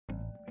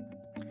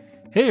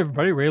Hey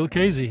everybody, Ray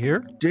Lucchese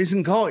here.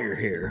 Jason Collier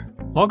here.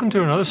 Welcome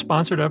to another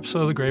sponsored episode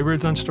of the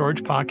GreyBeards on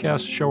Storage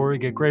podcast, a show where we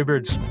get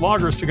GreyBeards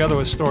bloggers together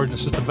with storage and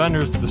system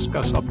vendors to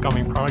discuss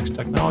upcoming products,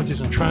 technologies,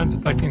 and trends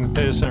affecting the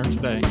data center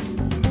today. We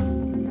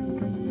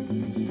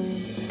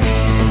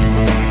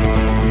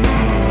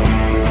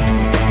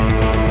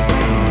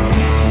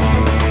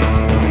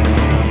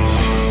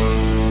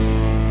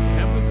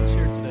have with us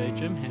here today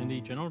Jim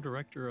Handy, General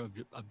Director of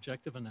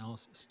Objective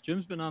Analysis.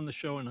 Jim's been on the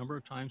show a number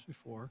of times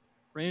before.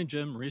 Ray and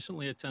Jim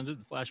recently attended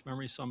the Flash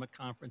Memory Summit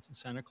conference in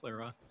Santa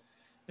Clara,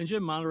 and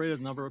Jim moderated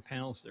a number of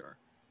panels there.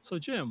 So,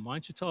 Jim, why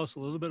don't you tell us a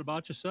little bit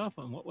about yourself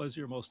and what was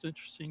your most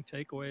interesting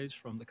takeaways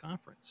from the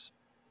conference?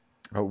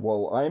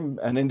 Well, I'm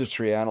an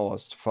industry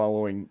analyst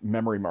following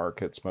memory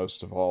markets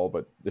most of all,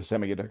 but the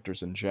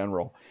semiconductors in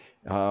general.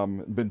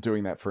 Been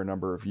doing that for a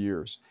number of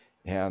years,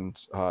 and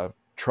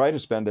try to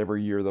spend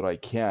every year that I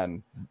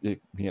can.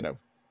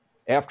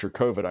 After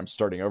COVID, I'm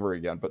starting over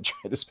again, but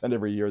try to spend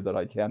every year that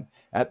I can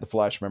at the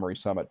Flash Memory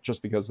Summit,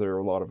 just because there are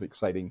a lot of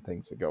exciting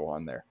things that go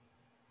on there.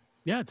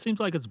 Yeah, it seems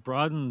like it's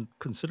broadened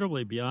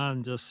considerably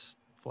beyond just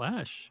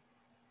Flash.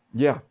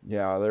 Yeah,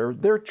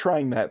 they're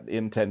trying that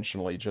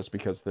intentionally, just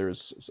because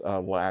there's a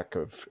lack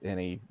of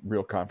any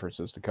real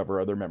conferences to cover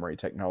other memory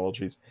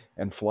technologies,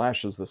 and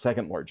Flash is the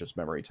second largest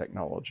memory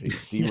technology.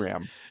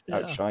 DRAM Yeah.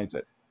 outshines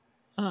it.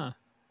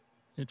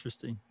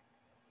 Interesting.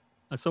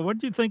 So, what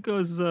do you think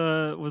was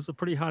the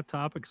pretty hot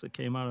topics that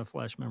came out of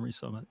Flash Memory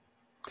Summit?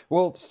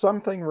 Well,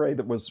 something, Ray,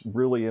 that was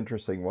really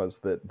interesting was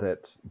that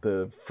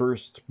the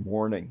first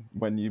morning,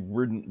 when you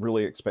wouldn't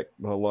really expect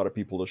a lot of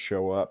people to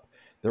show up,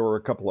 there were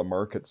a couple of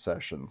market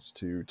sessions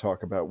to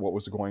talk about what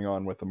was going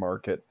on with the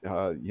market,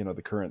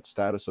 the current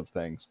status of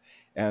things,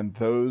 and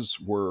those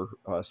were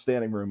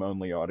standing room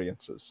only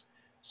audiences.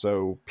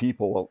 So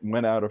people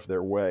went out of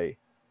their way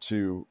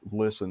to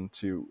listen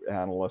to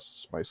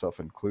analysts, myself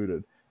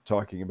included,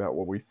 talking about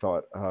what we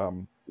thought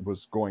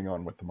was going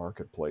on with the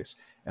marketplace.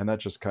 And that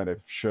just kind of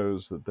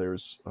shows that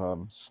there's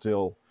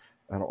still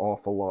an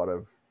awful lot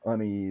of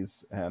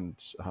unease and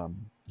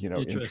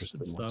interest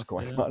in what's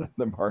going on in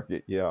the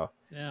market. Yeah.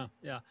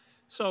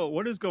 So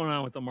what is going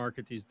on with the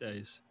market these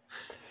days?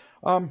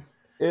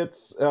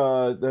 It's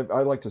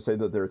I like to say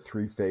that there are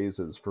three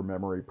phases for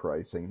memory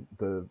pricing.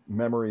 The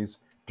memories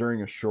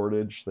during a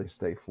shortage, they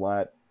stay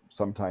flat,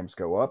 sometimes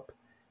go up,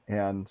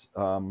 and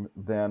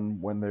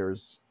then when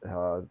there's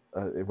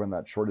when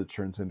that shortage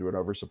turns into an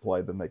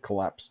oversupply, then they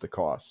collapse to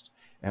cost.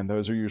 And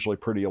those are usually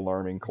pretty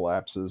alarming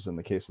collapses. In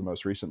the case of the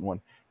most recent one,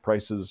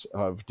 prices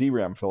of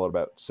DRAM fell at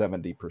about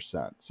 70%,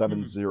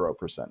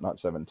 70%, not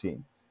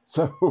 17.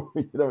 So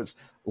it's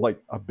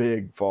like a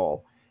big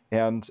fall.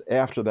 And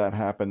after that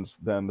happens,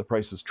 then the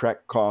prices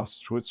track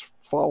costs, which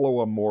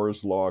follow a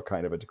Moore's law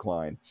kind of a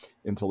decline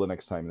until the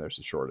next time there's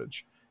a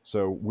shortage.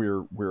 So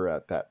we're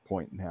at that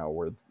point now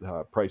where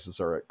prices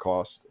are at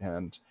cost,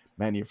 and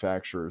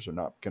manufacturers are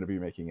not going to be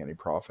making any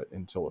profit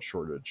until a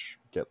shortage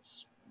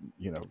gets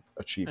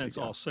achieved. And it's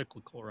all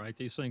cyclical, right?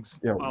 These things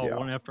Yeah, follow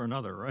one after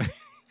another, right?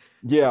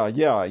 Yeah.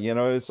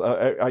 It's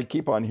I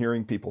keep on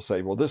hearing people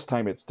say, "Well, this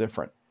time it's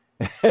different,"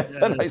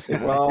 and I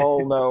say,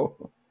 "Well,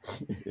 no."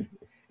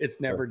 It's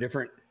never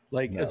different.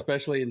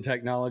 Especially in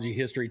technology,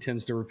 history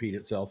tends to repeat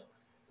itself.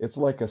 It's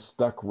like a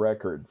stuck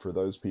record for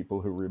those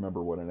people who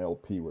remember what an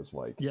LP was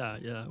like.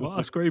 Yeah. Well,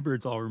 us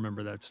GreyBeards all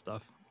remember that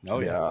stuff. Oh,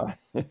 yeah.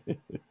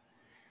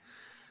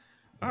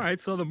 All right,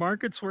 so the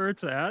market's where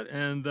it's at,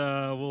 and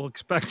we'll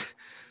expect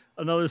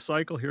another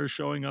cycle here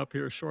showing up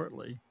here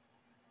shortly.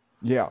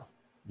 Yeah.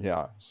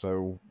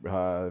 So,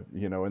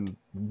 and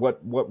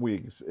what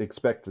we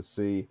expect to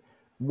see,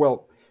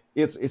 well,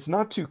 it's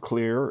not too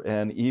clear,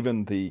 and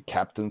even the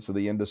captains of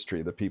the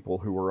industry, the people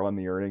who were on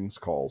the earnings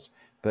calls,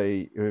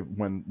 they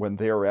when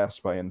they are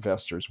asked by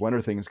investors, when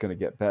are things going to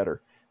get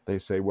better, they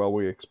say, well,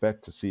 we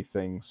expect to see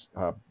things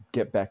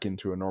get back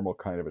into a normal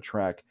kind of a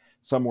track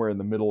somewhere in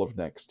the middle of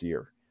next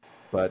year.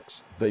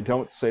 But they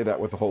don't say that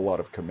with a whole lot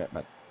of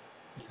commitment.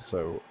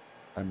 So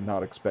I'm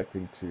not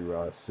expecting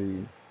to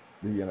see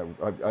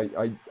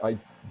I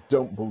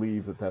don't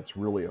believe that that's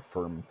really a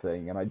firm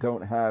thing, and I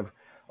don't have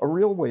a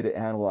real way to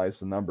analyze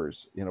the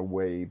numbers in a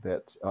way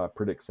that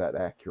predicts that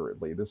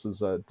accurately. This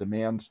is a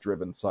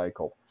demand-driven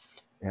cycle,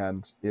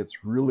 and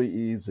it's really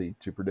easy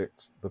to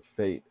predict the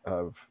fate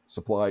of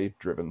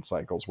supply-driven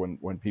cycles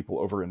when people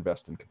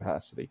overinvest in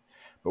capacity.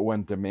 But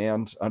when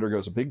demand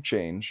undergoes a big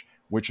change,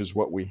 which is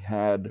what we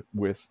had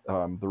with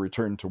the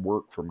return to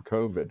work from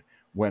COVID,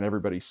 when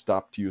everybody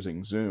stopped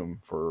using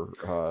Zoom for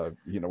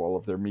all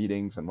of their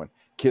meetings, and when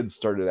kids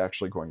started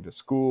actually going to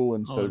school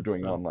instead of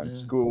doing online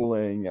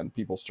schooling, and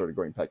people started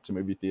going back to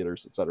movie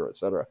theaters, et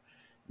cetera,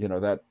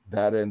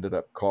 that ended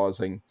up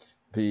causing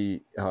the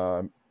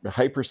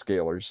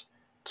hyperscalers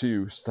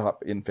to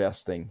stop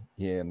investing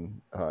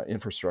in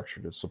infrastructure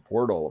to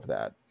support all of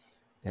that.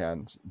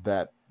 And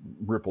that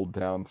rippled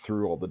down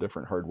through all the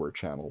different hardware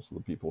channels of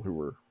the people who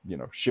were,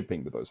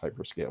 shipping to those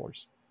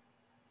hyperscalers.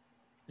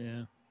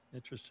 Yeah,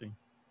 interesting.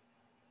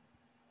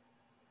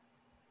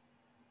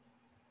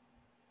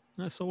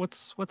 So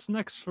what's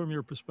next from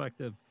your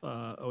perspective?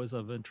 Always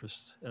of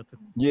interest at the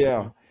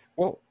Yeah.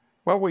 group.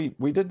 Well,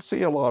 we did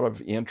see a lot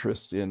of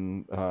interest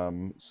in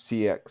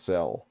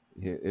CXL.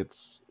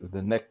 It's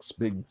the next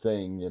big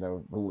thing.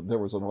 There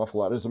was an awful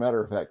lot. As a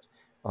matter of fact,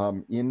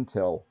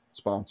 Intel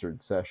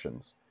sponsored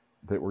sessions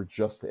that were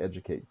just to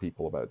educate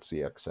people about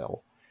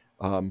CXL.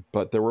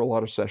 But there were a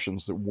lot of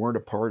sessions that weren't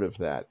a part of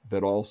that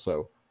that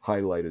also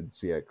highlighted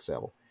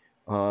CXL.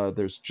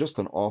 There's just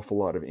an awful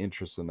lot of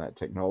interest in that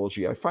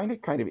technology. I find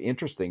it kind of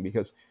interesting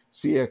because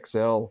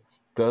CXL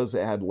does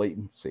add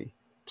latency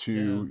Yeah.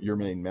 to your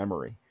main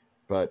memory.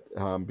 But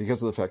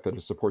because of the fact that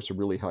it supports a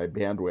really high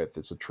bandwidth,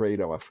 it's a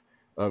trade off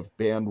of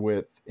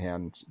bandwidth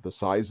and the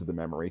size of the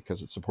memory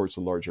because it supports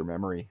a larger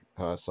memory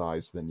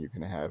size than you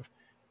can have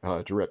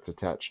direct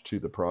attached to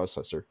the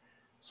processor.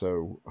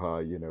 So,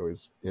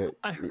 is it,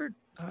 I heard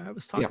I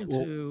was yeah, talking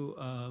Well, to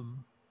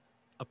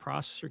a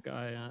processor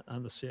guy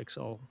on the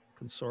CXL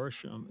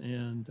consortium,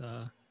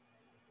 and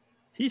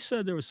he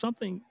said there was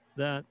something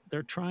that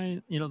they're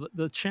trying.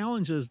 The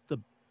challenge is the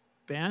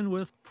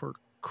bandwidth per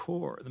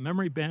core, the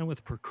memory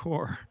bandwidth per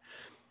core,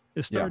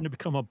 is yeah, starting to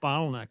become a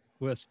bottleneck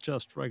with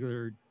just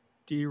regular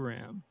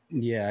DRAM.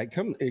 yeah,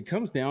 it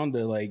comes down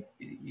to like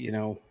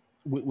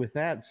with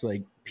that, it's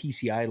like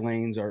PCI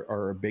lanes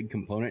are a big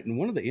component, and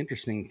one of the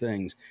interesting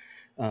things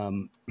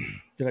um,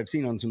 that I've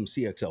seen on some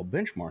CXL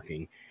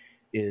benchmarking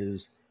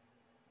is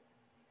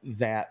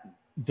that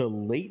the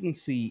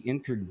latency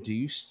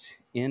introduced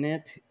in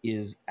it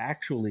is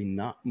actually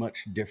not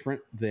much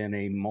different than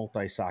a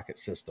multi-socket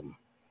system.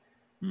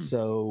 Hmm.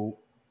 So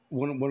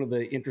one of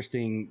the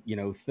interesting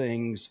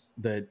things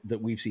that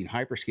we've seen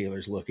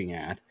hyperscalers looking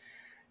at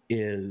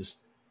is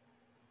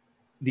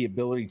the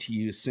ability to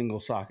use single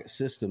socket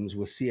systems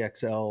with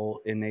CXL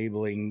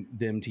enabling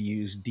them to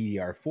use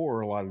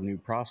DDR4. A lot of new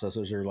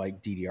processors are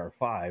like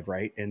DDR5,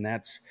 right? And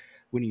that's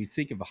when you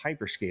think of a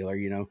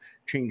hyperscaler,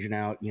 changing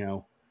out,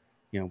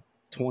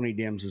 20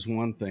 DIMMs is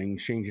one thing.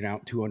 Changing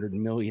out 200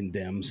 million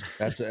DIMMs,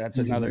 that's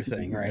another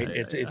thing, Yeah, right?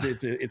 yeah, It's yeah.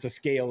 it's a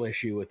scale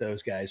issue with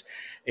those guys,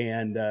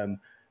 and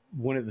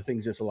one of the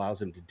things this allows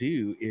them to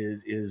do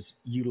is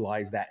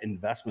utilize that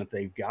investment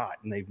they've got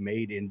and they've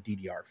made in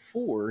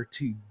DDR4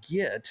 to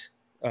get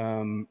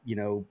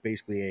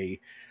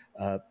basically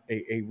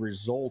a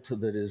result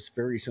that is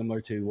very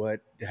similar to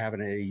what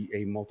having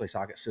a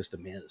multi-socket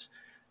system is,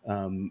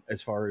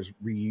 as far as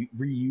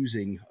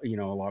reusing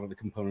a lot of the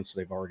components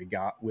they've already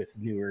got with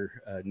newer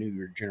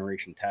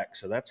generation tech.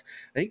 So I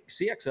think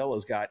CXL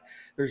has got,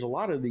 there's a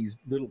lot of these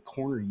little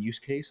corner use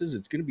cases.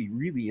 It's going to be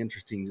really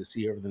interesting to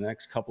see over the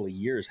next couple of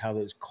years how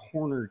those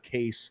corner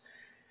case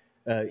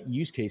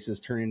use cases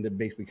turn into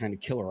basically kind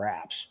of killer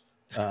apps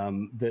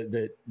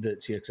that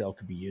CXL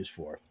could be used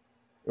for.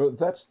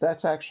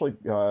 That's actually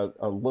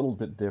a little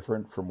bit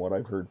different from what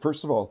I've heard.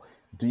 First of all,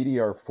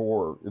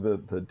 DDR4,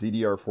 the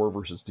DDR4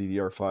 versus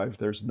DDR5,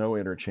 there's no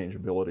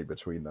interchangeability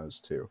between those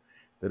two.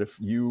 That if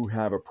you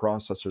have a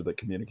processor that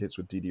communicates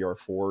with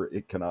DDR4,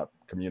 it cannot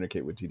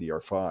communicate with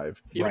DDR5.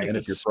 Even if And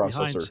if your it's behind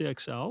processor,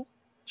 CXL,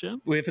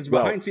 Jim? If it's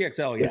well, behind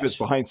CXL, if it's yes.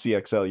 behind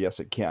CXL, yes,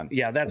 it can.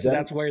 Yeah, But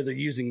that's then where they're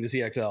using the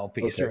CXL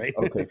piece, okay, right?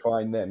 okay,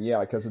 fine then. Yeah,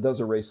 because it does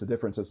erase the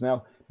differences.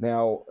 Now,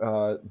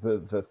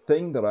 the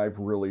thing that I've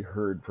really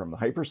heard from the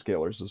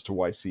hyperscalers as to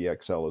why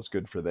CXL is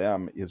good for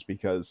them is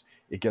because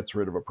it gets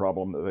rid of a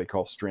problem that they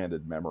call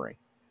stranded memory,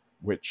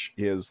 which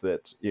is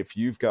that if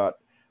you've got,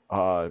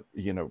 well,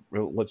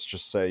 let's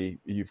just say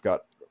you've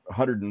got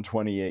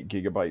 128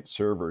 gigabyte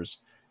servers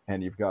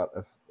and you've got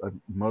a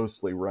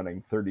mostly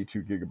running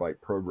 32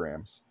 gigabyte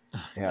programs,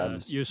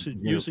 and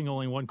Using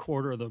only one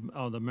quarter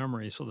of the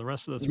memory, so the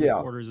rest of the three yeah,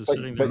 quarters is but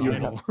sitting but there you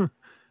have idle.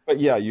 But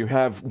yeah, you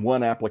have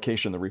one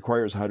application that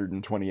requires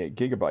 128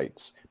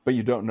 gigabytes, but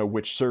you don't know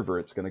which server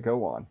it's going to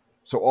go on.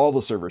 So all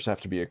the servers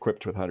have to be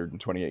equipped with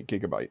 128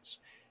 gigabytes.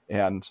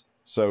 And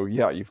so,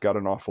 yeah, you've got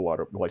an awful lot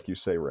of, like you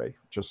say, Ray,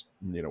 just,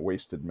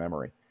 wasted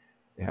memory.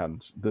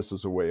 And this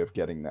is a way of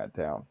getting that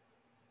down.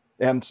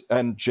 And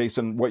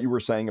Jason, what you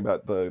were saying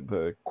about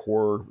the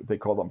core, they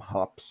call them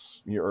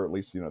hops, or at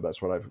least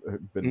that's what I've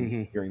been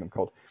Hmm. hearing them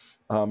called.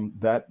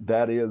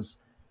 That is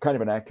kind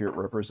of an accurate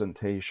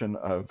representation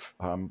of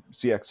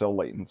CXL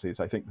latencies.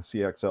 I think the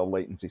CXL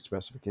latency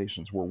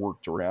specifications were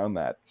worked around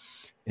that,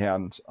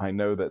 and I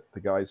know that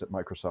the guys at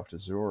Microsoft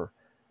Azure,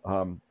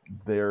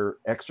 their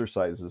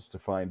exercises to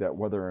find out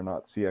whether or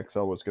not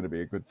CXL was going to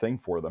be a good thing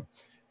for them.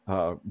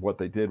 What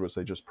they did was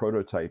they just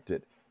prototyped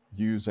it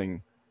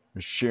using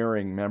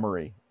sharing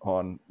memory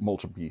on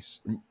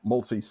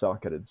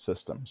multi-socketed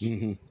systems.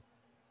 Hmm.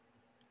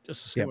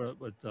 Just to see Yep. what it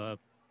would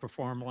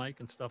perform like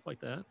and stuff like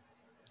that.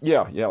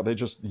 Yeah, they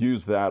just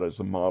use that as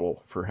a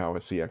model for how a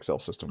CXL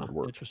system would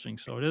work. Interesting.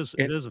 So it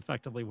is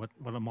effectively what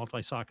a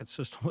multi-socket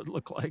system would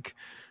look like.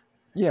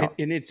 Yeah,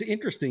 And it's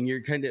interesting.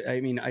 You're kind of,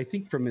 I mean, I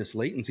think from this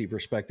latency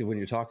perspective, when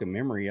you're talking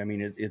memory, I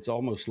mean, it's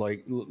almost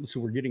like, so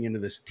we're getting into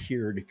this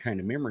tiered kind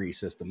of memory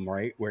system,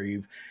 right? Where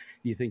you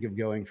think of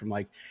going from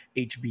like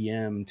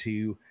HBM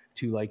to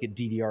like a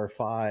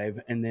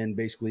DDR5, and then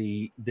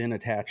basically then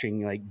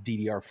attaching like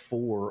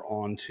DDR4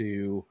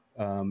 onto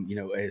a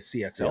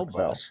CXL CXL.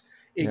 bus,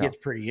 it Yeah. gets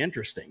pretty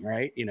interesting,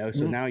 right? So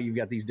Mhm. now you've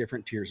got these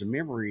different tiers of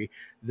memory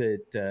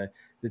that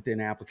then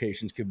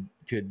applications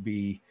could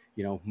be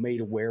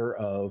made aware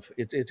of.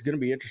 It's going to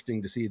be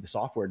interesting to see the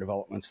software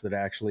developments that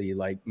actually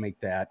like make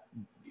that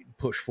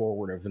push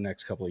forward over the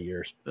next couple of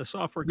years. The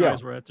software Yeah.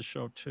 guys were at the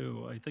show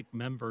too. I think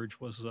Memverge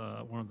was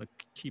one of the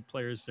key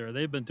players there.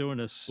 They've been doing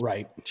this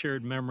Right.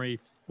 tiered memory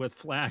with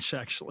Flash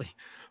actually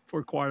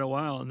for quite a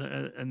while,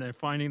 and they're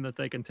finding that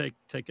they can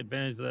take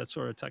advantage of that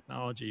sort of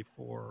technology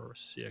for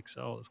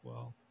CXL as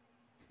well.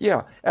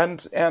 Yeah,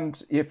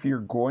 and if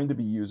you're going to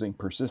be using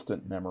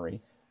persistent memory,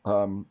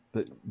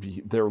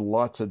 there are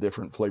lots of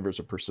different flavors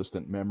of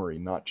persistent memory,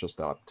 not just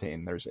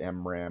Optane. There's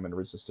MRAM and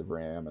resistive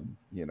RAM, and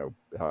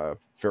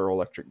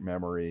ferroelectric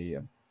memory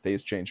and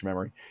phase change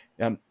memory,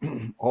 and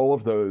all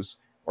of those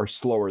are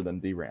slower than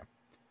DRAM,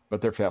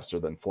 but they're faster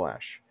than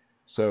Flash.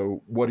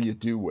 So what do you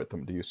do with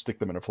them? Do you stick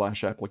them in a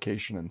Flash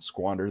application and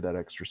squander that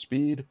extra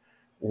speed?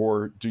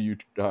 Or do you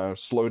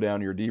slow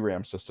down your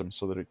DRAM system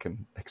so that it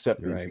can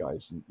accept these Right.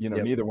 guys? And,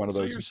 Yep. neither one of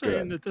So those you're is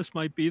saying good. that this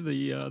might be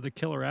the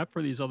killer app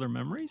for these other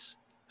memories,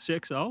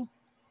 CXL?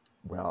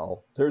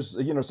 Well, there's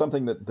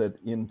something that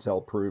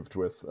Intel proved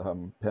with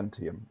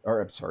Pentium,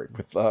 or I'm sorry,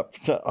 with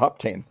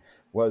Optane,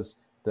 was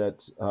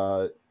that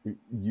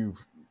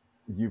you've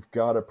you've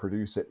got to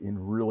produce it in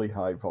really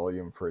high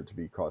volume for it to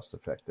be cost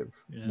effective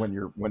Yeah.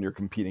 when you're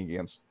competing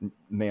against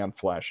NAND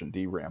flash and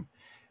DRAM,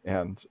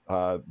 and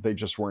they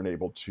just weren't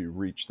able to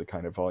reach the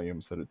kind of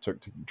volumes that it took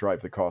to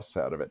drive the costs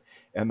out of it,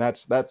 and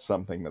that's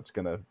something that's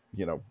going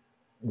to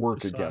work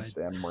Decide. against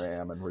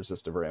MRAM and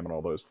resistive RAM and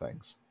all those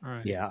things. All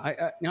right.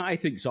 Yeah, I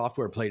think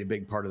software played a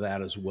big part of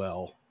that as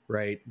well,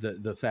 right?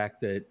 The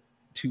fact that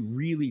to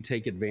really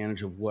take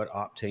advantage of what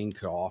Optane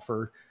could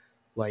offer,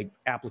 like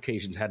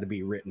applications had to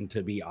be written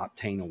to be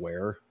Optane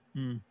aware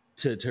Hmm.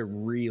 to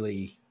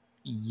really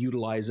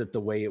utilize it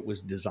the way it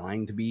was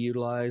designed to be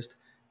utilized,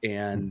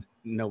 and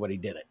nobody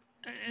did it.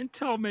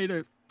 Intel made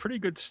a pretty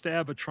good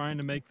stab at trying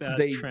to make that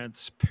They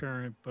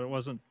transparent, but it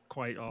wasn't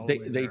quite all the they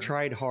way they there.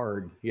 tried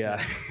hard, yeah,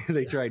 Yeah.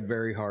 they tried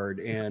very hard,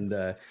 and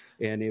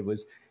it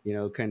was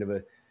kind of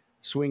a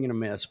swing and a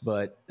miss,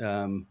 but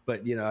I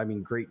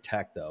mean, great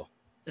tech though.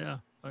 Yeah,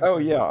 I Oh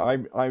agree. yeah,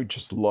 I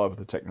just love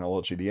the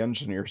technology. The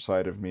engineer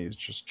side of me is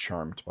just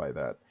charmed by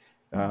that.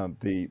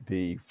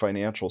 The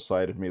financial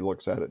side of me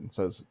looks at it and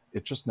says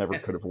it just never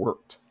could have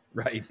worked.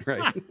 Right,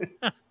 right.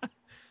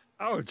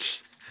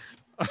 Ouch.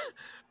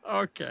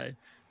 Okay.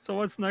 So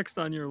what's next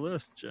on your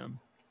list, Jim?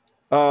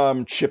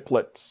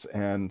 Chiplets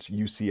and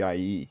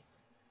UCIe.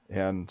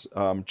 And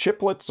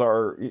chiplets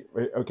are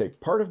okay.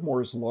 Part of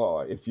Moore's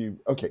law, if you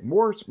okay,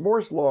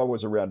 Moore's law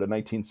was around a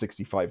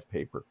 1965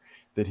 paper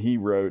that he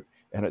wrote,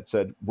 and it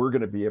said we're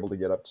going to be able to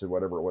get up to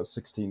whatever it was,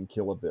 16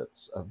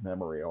 kilobits of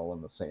memory all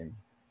in the same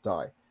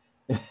die,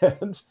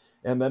 and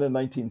then in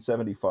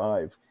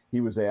 1975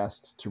 he was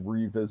asked to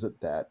revisit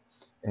that,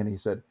 and he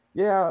said,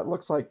 yeah, it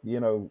looks like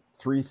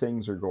three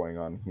things are going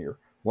on here.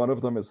 One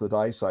of them is the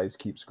die size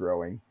keeps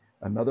growing.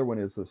 Another one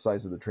is the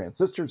size of the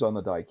transistors on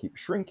the die keeps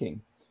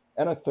shrinking,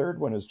 and a third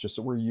one is just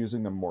that we're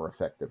using them more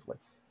effectively.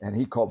 And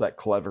he called that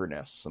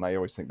cleverness. And I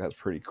always think that's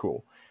pretty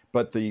cool.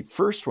 But the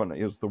first one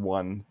is the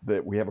one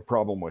that we have a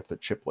problem with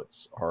that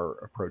chiplets are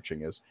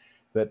approaching is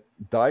that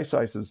die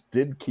sizes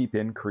did keep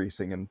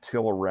increasing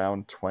until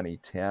around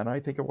 2010, I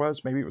think it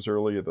was. Maybe it was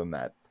earlier than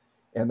that.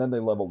 And then they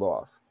leveled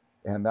off.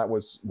 And that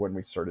was when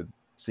we started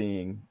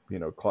seeing,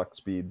 clock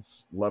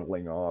speeds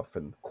leveling off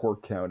and core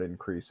count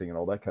increasing and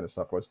all that kind of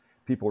stuff was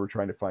people were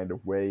trying to find a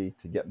way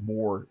to get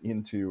more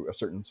into a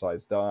certain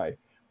size die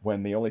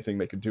when the only thing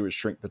they could do is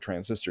shrink the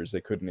transistors.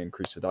 They couldn't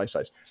increase the die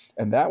size.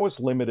 And that was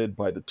limited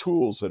by the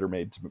tools that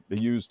are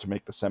used to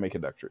make the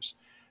semiconductors.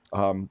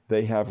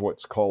 They have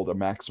what's called a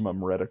maximum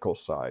reticle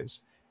size,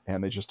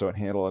 and they just don't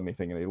handle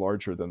anything any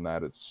larger than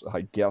that.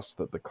 I guess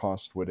that the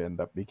cost would end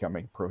up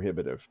becoming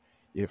prohibitive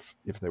if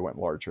they went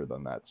larger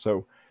than that.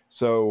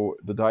 So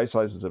the die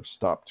sizes have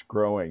stopped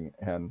growing,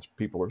 and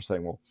people are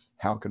saying, well,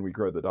 how can we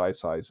grow the die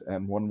size?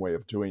 And one way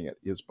of doing it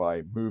is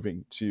by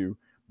moving to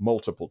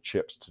multiple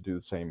chips to do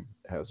the same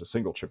as a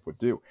single chip would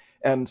do.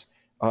 And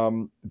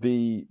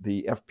the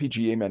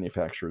FPGA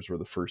manufacturers were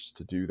the first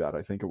to do that.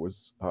 I think it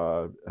was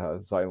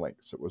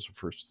Xilinx. It was the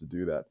first to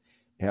do that,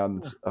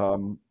 and Huh.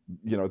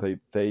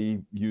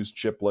 they used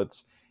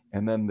chiplets,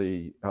 and then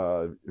the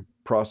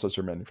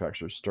processor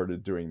manufacturers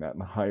started doing that in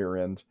the higher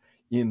end.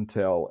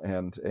 Intel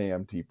and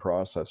AMD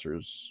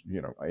processors,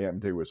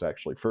 AMD was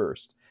actually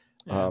first.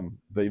 Yeah.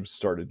 They've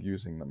started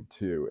using them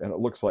too, and it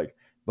looks like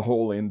the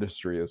whole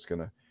industry is going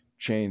to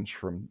change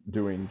from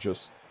doing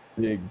just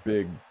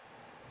big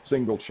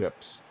single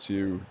chips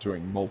to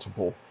doing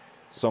multiple,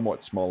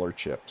 somewhat smaller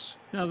chips.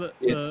 Now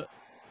It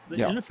the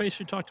Yeah, interface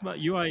you talked about,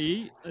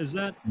 UIE, is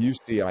that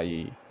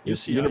UCIe.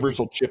 It's UCIE?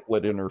 Universal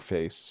Chiplet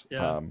Interface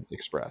Yeah.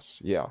 Express.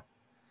 Yeah,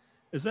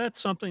 Is that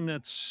something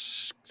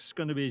that's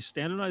going to be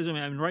standardized? I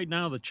mean, right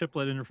now the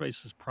chiplet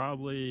interface is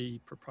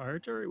probably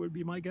proprietary, would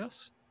be my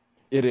guess.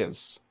 it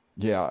is.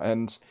 Yeah,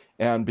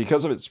 and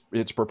because of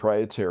its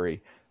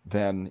proprietary,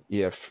 than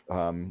if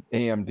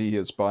AMD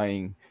is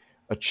buying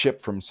a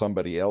chip from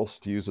somebody else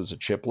to use as a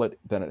chiplet.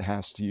 Then it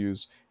has to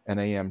use an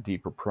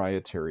AMD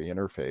proprietary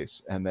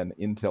interface, and then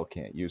Intel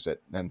can't use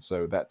it, and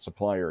so that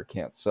supplier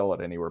can't sell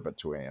it anywhere but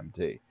to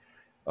AMD.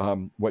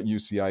 What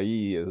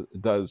UCIe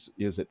does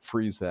is it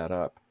frees that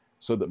up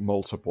so that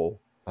multiple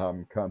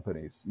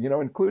companies,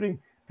 including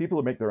people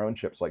who make their own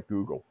chips like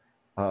Google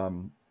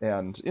and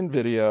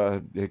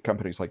NVIDIA,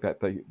 companies like that,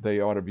 they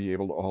ought to be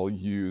able to all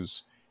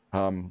use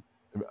um,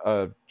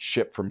 a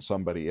chip from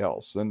somebody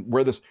else. And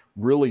where this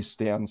really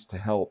stands to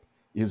help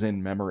is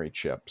in memory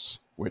chips,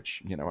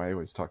 which, I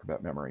always talk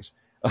about memories.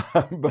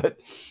 But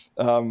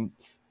um,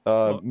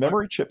 So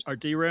memory are chips,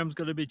 DRAMs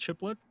going to be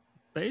chiplet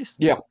based?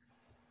 yeah,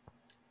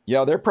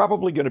 yeah, they're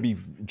probably going to be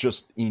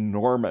just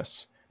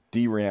enormous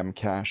DRAM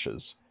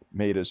caches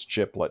made as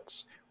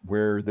chiplets,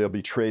 where they'll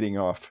be trading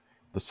off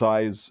the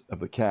size of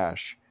the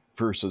cache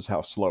versus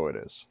how slow it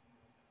is.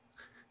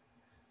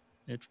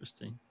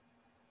 Interesting.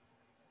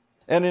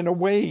 And in a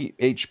way,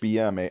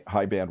 HBM,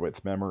 high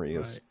bandwidth memory,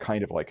 Right. is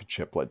kind of like a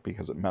chiplet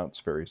because it mounts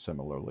very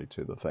similarly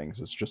to the things.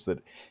 It's just that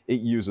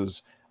it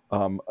uses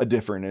a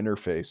different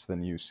interface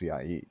than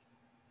UCIe.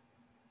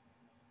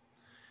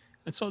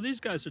 And so these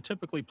guys are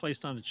typically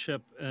placed on a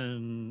chip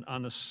and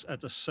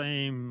at the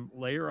same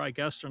layer, I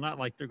guess. They're not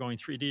like they're going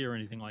 3D or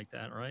anything like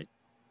that, right?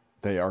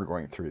 They are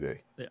going 3D.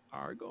 They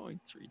are going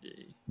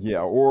 3D.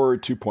 Yeah, or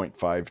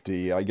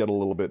 2.5D. I get a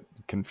little bit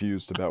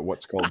confused about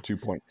what's called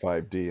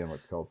 2.5D and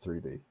what's called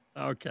 3D.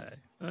 Okay,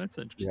 that's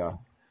interesting. Yeah.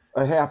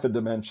 A half a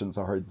dimension's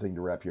a hard thing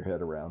to wrap your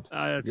head around.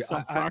 It's Yeah,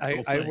 some I,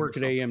 fractal I thing. work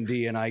at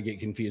AMD and I get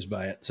confused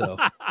by it, so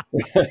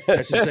Something.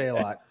 I should say a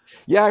lot.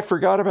 Yeah, I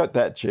forgot about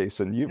that,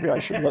 Jason. I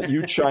should let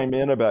you chime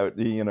in about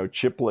the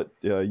chiplet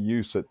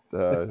use at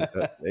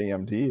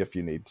AMD if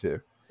you need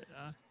to.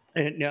 Yeah.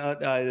 And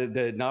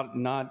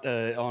not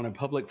on a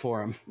public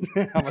forum,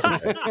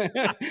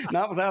 Okay.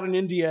 not without an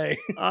NDA.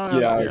 Yeah,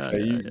 Yeah, okay.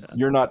 yeah,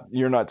 yeah.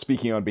 You're not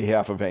speaking on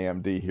behalf of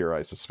AMD here,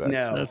 I suspect.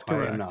 No, That's I am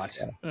correct. not.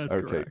 Yeah. That's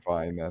Okay, correct.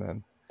 fine then.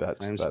 And I'm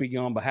that's speaking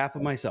on behalf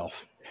of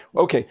myself.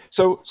 okay.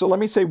 So let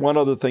me say one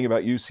other thing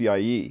about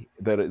UCIe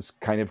that is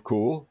kind of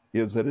cool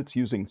is that it's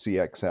using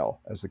CXL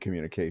as the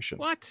communication.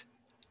 What?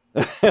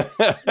 In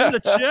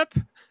the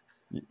chip?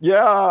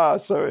 Yeah,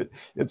 so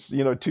it's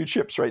two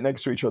chips right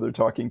next to each other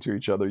talking to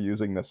each other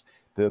using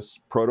this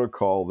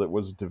protocol that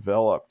was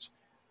developed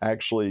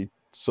actually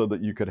so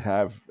that you could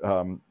have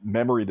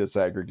memory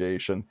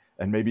disaggregation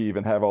and maybe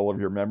even have all of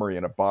your memory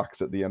in a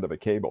box at the end of a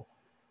cable.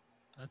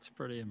 That's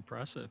pretty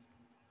impressive.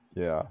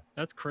 Yeah,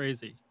 That's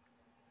crazy.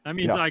 That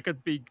means yeah. I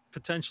could be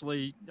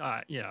potentially,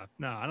 yeah.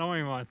 No, I don't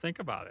even want to think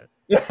about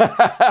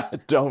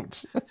it.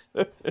 Don't.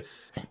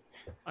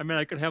 I mean,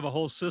 I could have a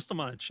whole system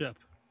on a chip,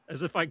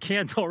 as if I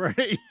can't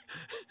already.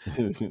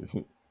 Yeah.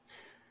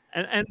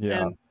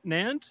 And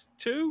NAND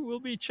too will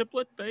be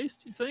chiplet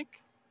based. You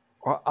think?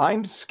 Well,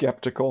 I'm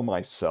skeptical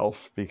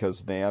myself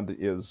because NAND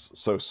is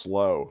so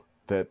slow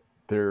that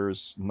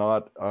there's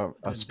not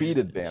a speed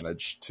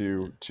advantage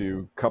to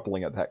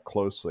coupling it that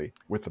closely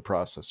with the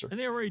processor. And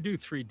they already do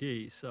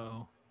 3D,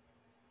 so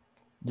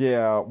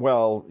Yeah,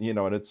 well,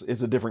 and it's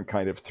a different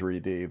kind of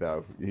 3D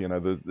though.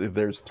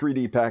 There's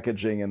 3D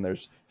packaging and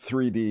there's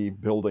 3D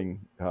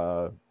building.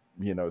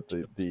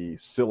 The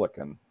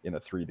silicon in a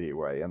 3D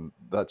way, and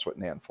that's what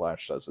NAND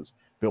flash does, is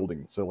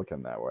building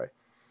silicon that way.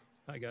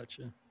 I got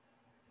you.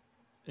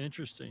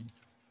 Interesting.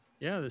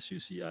 Yeah, this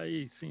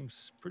UCIe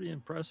seems pretty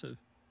impressive.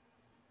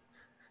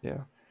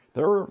 Yeah,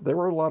 there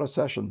were a lot of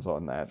sessions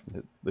on that.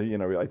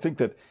 I think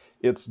that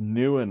it's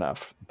new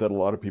enough that a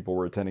lot of people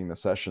were attending the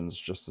sessions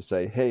just to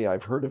say, "Hey,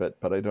 I've heard of it,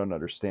 but I don't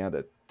understand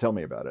it. Tell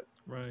me about it."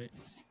 Right,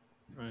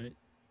 right,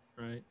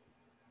 right.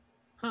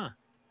 Huh.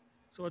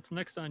 So what's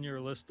next on your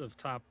list of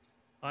top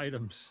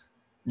items?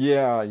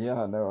 Yeah,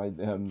 yeah, no,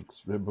 and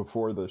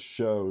before the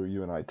show,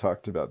 you and I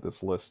talked about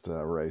this list,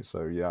 Ray.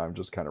 So yeah, I'm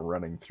just kind of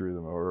running through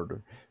them in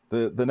order.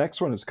 The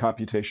next one is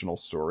computational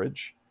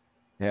storage,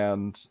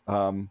 and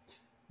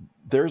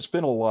there's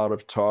been a lot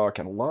of talk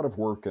and a lot of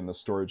work in the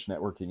Storage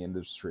Networking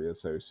Industry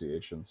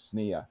Association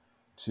 (SNIA)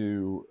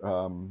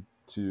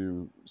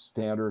 to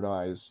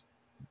standardize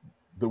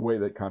the way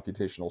that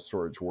computational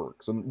storage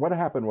works. And what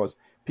happened was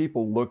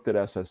people looked at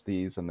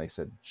SSDs and they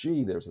said,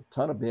 "Gee, there's a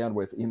ton of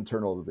bandwidth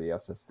internal to the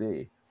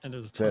SSD And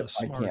there's a ton that of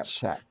I can't smarts.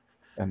 tap."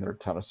 And there are a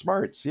ton of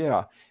smarts,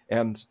 yeah.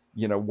 And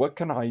what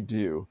can I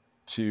do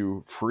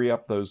to free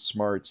up those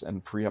smarts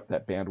and free up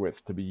that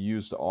bandwidth to be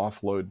used to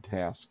offload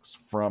tasks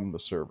from the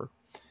server?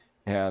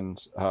 And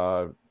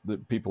the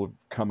people have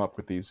come up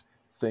with these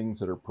things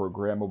that are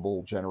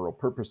programmable general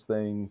purpose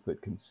things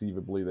that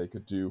conceivably they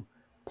could do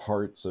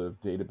parts of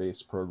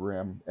database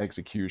program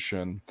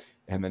execution,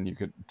 and then you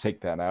could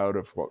take that out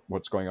of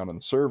what's going on in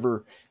the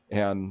server.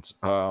 And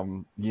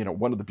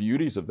one of the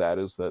beauties of that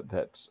is that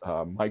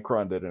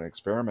Micron did an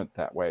experiment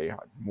that way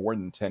more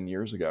than 10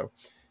 years ago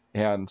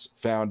and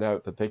found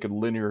out that they could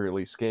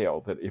linearly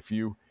scale, that if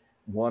you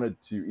wanted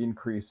to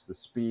increase the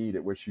speed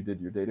at which you did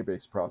your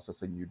database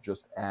processing, you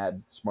just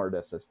add smart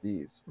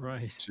SSDs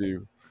Right.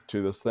 to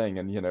this thing.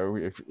 And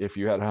if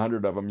you had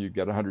 100 of them, you'd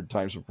get 100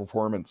 times the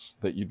performance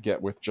that you'd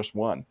get with just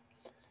one.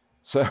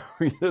 So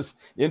it's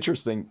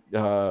interesting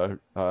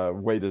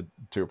way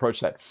to approach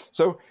that.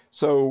 So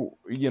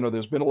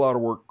there's been a lot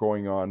of work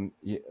going on,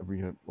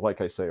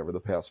 like I say, over the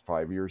past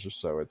 5 years or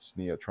so at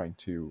SNIA, trying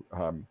to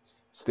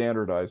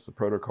standardize the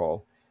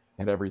protocol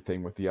and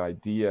everything, with the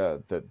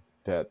idea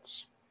that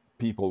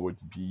people would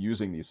be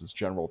using these as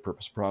general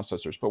purpose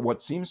processors. But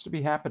what seems to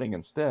be happening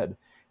instead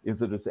is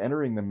that it's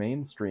entering the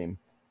mainstream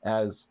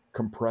as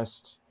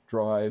compressed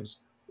drives,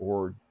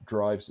 or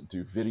drives that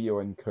do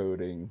video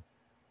encoding,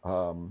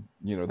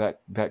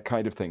 that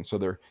kind of thing. So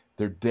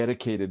they're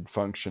dedicated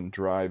function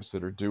drives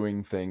that are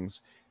doing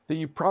things that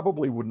you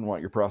probably wouldn't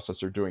want your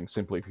processor doing,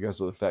 simply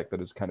because of the fact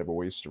that it's kind of a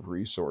waste of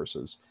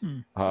resources. Hmm.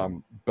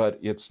 But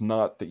it's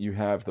not that you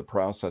have the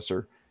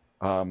processor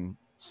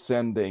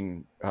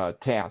sending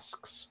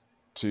tasks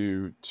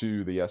to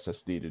the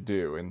SSD to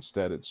do.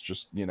 Instead, it's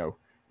just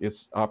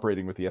it's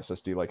operating with the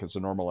SSD like it's a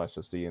normal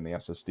SSD, and the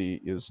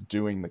SSD is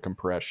doing the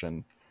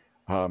compression,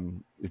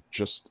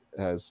 just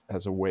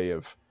as a way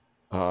of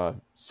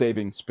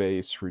saving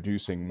space,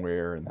 reducing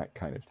wear, and that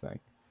kind of thing.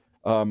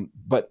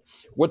 But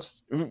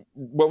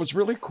what was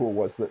really cool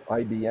was that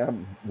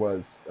IBM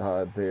was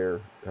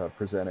there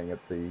presenting at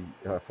the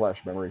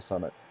Flash Memory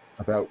Summit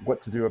about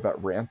what to do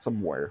about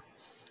ransomware.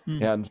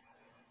 Hmm. And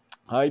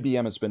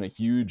IBM has been a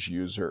huge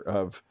user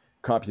of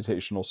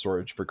computational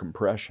storage for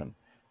compression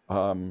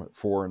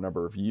for a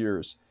number of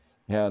years.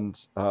 And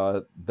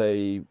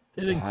they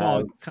They didn't call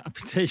have it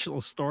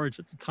computational storage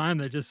at the time.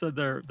 They just said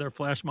their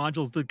flash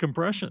modules did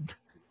compression.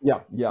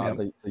 Yeah, Yep.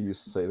 they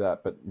used to say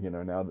that, but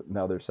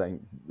now they're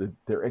saying that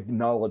they're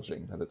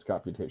acknowledging that it's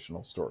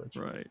computational storage.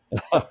 Right.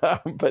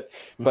 but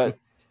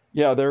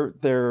yeah, they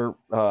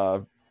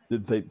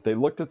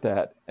looked at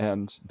that,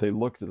 and they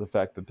looked at the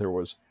fact that there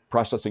was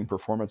processing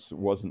performance that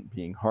wasn't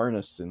being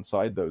harnessed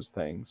inside those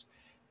things,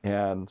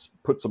 and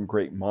put some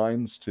great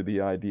minds to the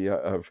idea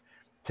of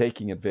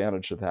taking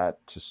advantage of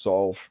that to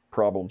solve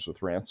problems with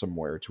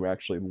ransomware, to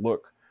actually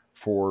look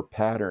for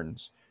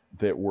patterns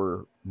that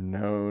were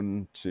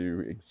known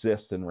to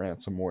exist in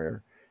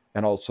ransomware,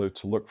 and also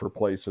to look for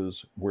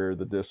places where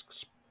the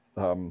disk's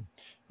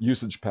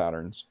usage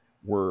patterns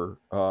were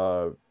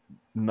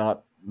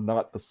not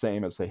the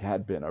same as they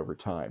had been over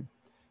time,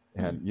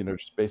 Hmm. and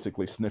just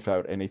basically sniff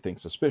out anything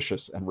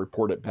suspicious and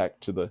report it back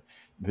to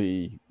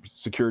the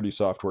security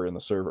software in the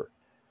server.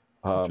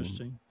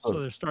 Interesting. So So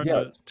they're starting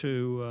yeah,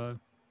 to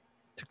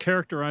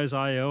characterize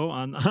I/O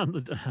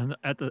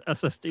at the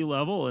SSD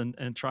level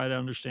and try to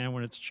understand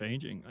when it's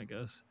changing, I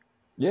guess.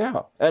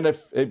 yeah, and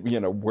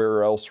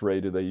where else,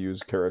 Ray, do they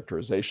use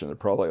characterization? There are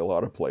probably a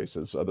lot of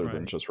places other than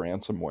Right. just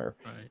ransomware,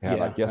 Right.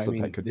 and I Yeah, guess I that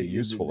mean, could be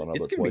useful in it's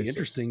other going to be places.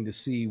 interesting to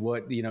see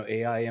what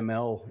AI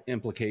ML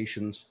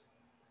implications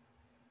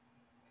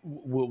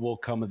will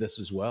come of this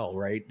as well,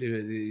 right?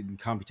 In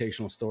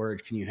computational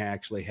storage, can you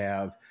actually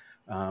have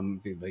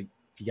like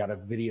if you got a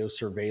video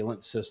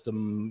surveillance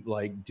system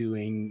like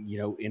doing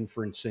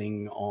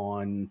inferencing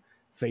on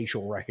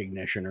facial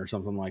recognition or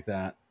something like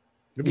that?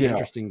 It'll be Yeah,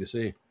 interesting to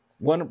see.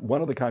 one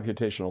of the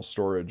computational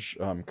storage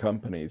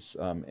companies,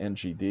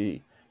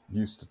 NGD,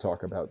 used to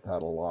talk about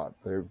that a lot.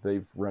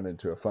 They've run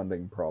into a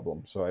funding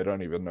problem, so I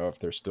don't even know if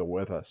they're still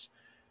with us.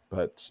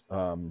 But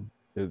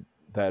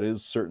that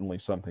is certainly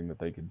something that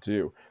they could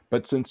do.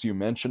 But since you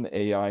mentioned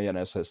AI and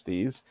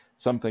SSDs,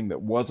 something that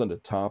wasn't a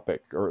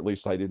topic, or at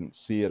least I didn't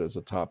see it as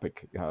a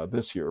topic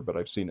this year, but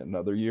I've seen it in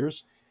other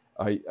years,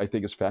 I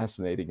think is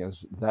fascinating,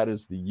 is that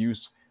is the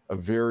use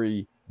of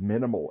very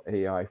minimal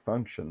AI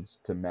functions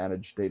to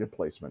manage data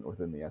placement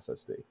within the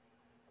SSD.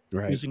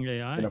 Right. Using You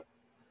AI. know,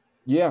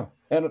 yeah,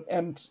 and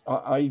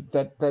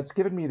that's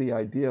given me the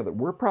idea that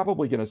we're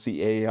probably going to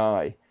see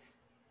AI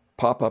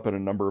pop up in a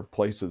number of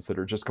places that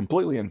are just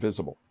completely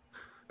invisible,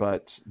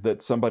 but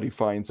that somebody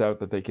finds out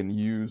that they can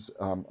use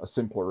a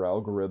simpler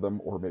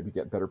algorithm, or maybe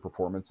get better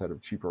performance out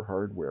of cheaper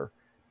hardware,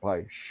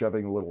 by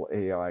shoving a little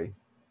AI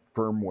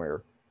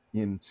firmware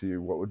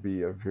into what would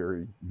be a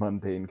very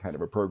mundane kind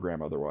of a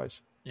program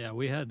otherwise. Yeah,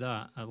 we had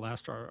our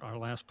last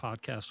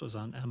podcast was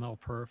on ML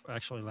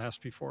actually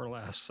last before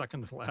last,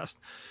 second to last,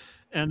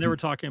 and they were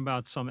talking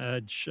about some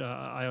edge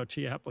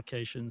IoT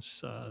applications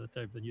that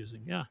they've been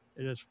using. Yeah,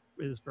 it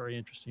is very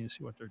interesting to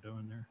see what they're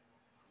doing there.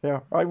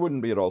 Yeah, I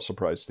wouldn't be at all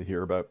surprised to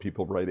hear about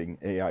people writing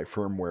AI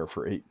firmware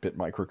for 8-bit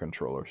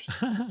microcontrollers.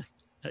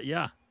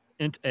 Yeah,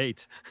 int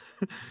 8.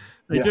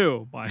 They Yeah,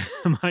 do,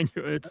 mind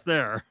you, it's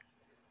there.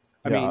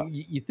 I yeah, mean,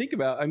 you think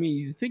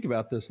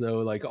about this though,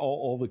 like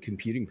all the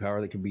computing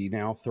power that can be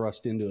now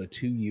thrust into a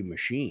 2U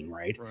machine,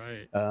 right?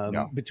 Right.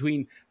 yeah,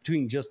 Between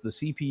just the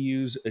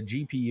CPUs, a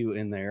GPU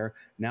in there,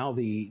 now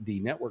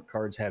the network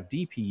cards have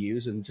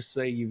DPUs, and just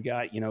say you've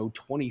got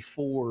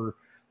 24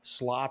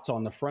 slots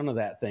on the front of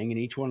that thing, and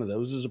each one of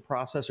those is a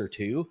processor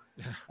too.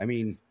 Yeah. I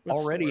mean, With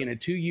already in a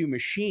storage. 2U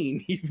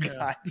machine, you've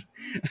Yeah.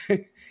 got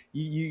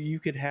you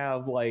could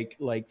have like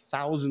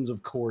thousands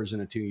of cores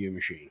in a 2U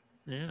machine.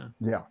 Yeah.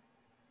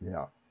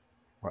 Yeah.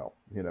 Well,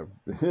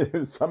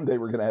 someday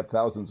we're going to have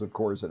thousands of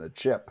cores in a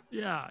chip.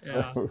 Yeah.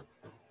 So,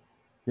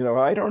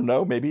 I don't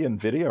know. Maybe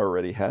NVIDIA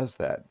already has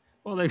that.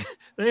 Well,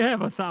 they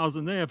have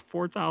 1,000. They have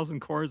 4,000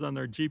 cores on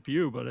their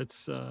GPU, but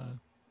it's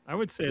I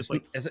would say it's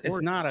like it's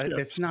 4 not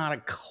chips. a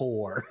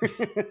core.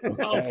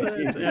 Well, it's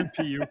Okay. an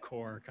NPU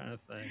core kind of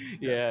thing.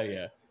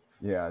 Yeah.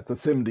 Yeah, it's a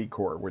SIMD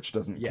core, which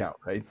doesn't count,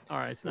 right? All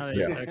right, it's not an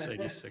Yeah.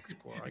 x86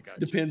 core. I got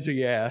you. Depends who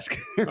you ask.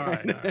 All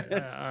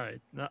right.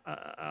 No,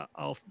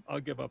 I'll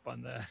give up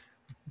on that.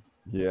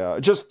 Yeah,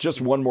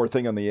 just one more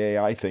thing on the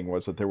AI thing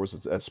was that there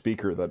was a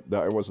speaker that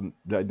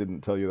I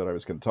didn't tell you that I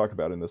was going to talk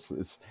about in this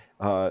is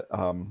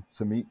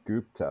Samit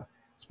Gupta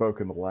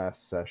spoke in the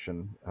last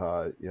session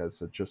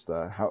as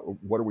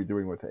what are we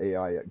doing with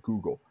AI at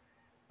Google.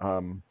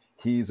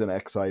 He's an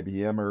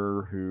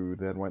ex-IBMer who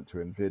then went to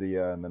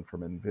NVIDIA and then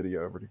from NVIDIA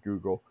over to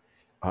Google.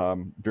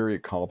 Very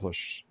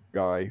accomplished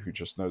guy who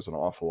just knows an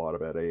awful lot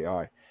about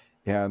AI.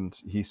 And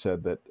he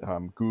said that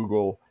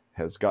Google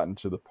has gotten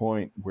to the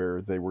point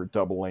where they were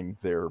doubling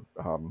their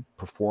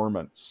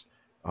performance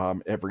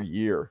every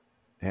year.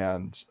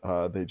 And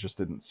they just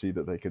didn't see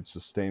that they could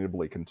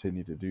sustainably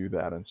continue to do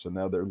that. And so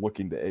now they're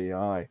looking to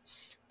AI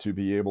to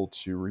be able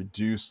to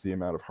reduce the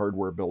amount of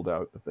hardware build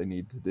out that they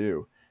need to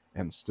do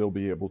and still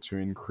be able to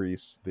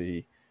increase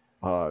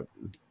uh,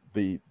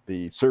 the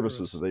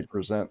services that they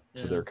present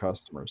to their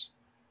customers.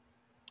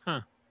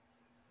 Huh.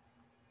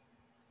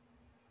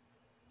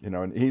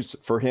 And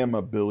for him,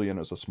 $1 billion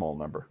is a small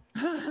number.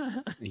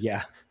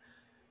 Yeah.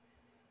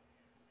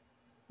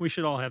 We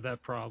should all have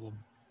that problem.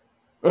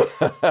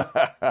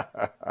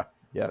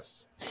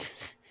 Yes.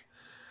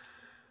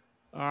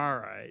 All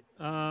right.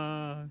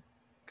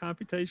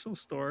 Computational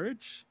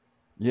storage.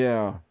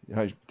 Yeah,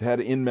 I had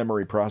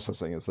in-memory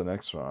processing as the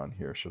next one on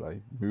here. Should I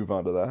move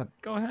on to that?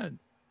 Go ahead.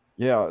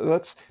 Yeah,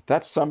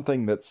 that's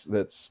something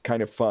that's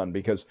kind of fun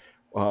because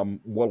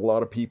what a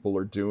lot of people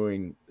are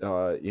doing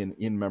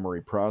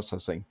in-memory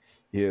processing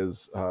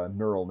is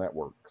neural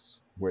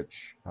networks,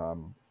 which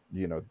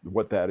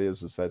what that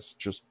is that's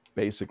just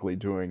basically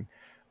doing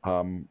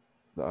um,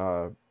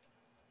 uh,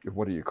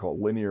 what do you call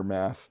linear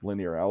math,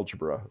 linear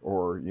algebra,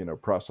 or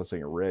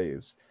processing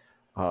arrays.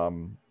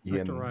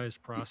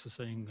 Vectorized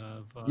processing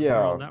of neural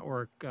Yeah,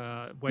 network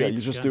yeah, you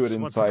weights just do it against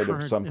what the inside of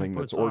current something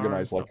that's inputs are and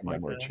organized like stuff a like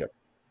memory that. chip.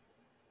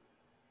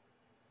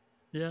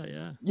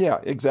 Yeah. Yeah,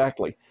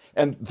 exactly.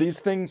 And these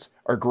things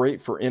are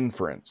great for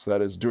inference,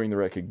 that is doing the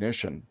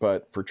recognition,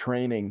 but for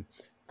training,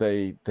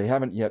 they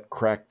haven't yet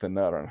cracked the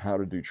nut on how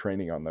to do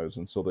training on those,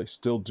 and so they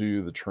still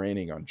do the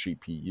training on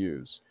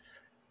GPUs.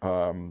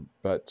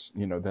 But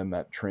then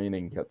that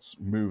training gets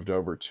moved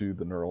over to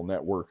the neural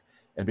network,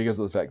 and because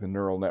of the fact the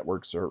neural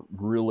networks are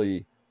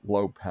really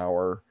low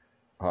power,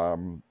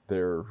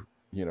 they're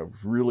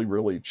really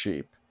really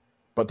cheap,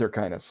 but they're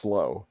kind of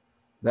slow.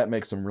 That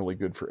makes them really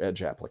good for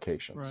edge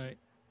applications. Right.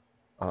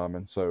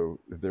 And so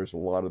there's a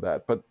lot of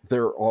that, but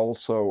there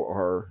also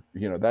are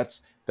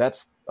that's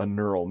a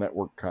neural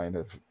network kind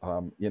of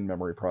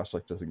in-memory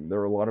processing. There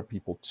are a lot of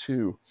people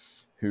too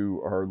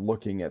who are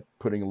looking at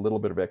putting a little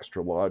bit of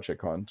extra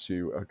logic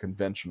onto a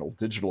conventional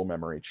digital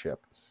memory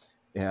chip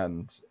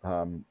and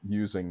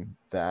using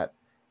that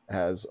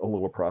as a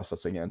little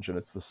processing engine.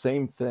 It's the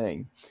same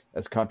thing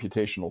as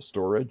computational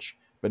storage,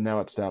 but now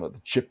it's down at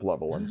the chip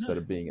level instead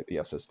of being at the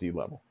SSD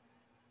level.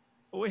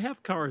 Well, we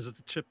have cars at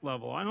the chip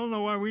level. I don't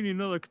know why we need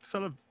another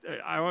set of.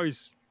 I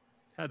always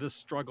had this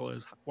struggle: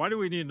 is why do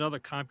we need another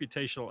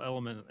computational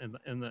element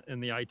in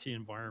the IT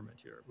environment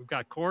here? We've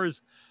got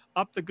cores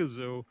up the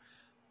kazoo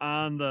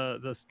on the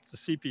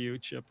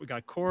CPU chip. We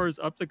got cores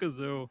up the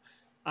kazoo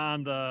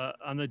on the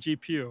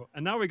GPU,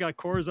 and now we got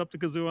cores up the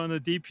kazoo on the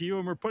DPU,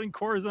 and we're putting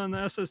cores on the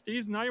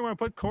SSDs. Now you want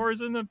to put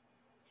cores in the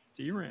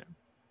DRAM.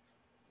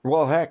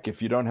 Well, heck,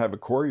 if you don't have a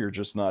core, you're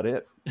just not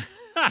it.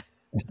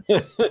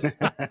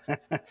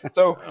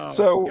 So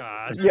Oh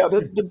God. yeah,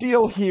 the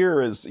deal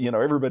here is,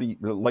 everybody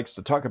likes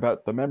to talk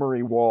about the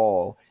memory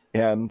wall,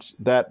 and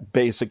that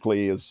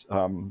basically is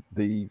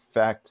the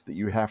fact that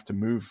you have to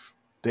move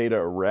data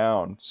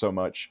around so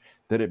much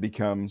that it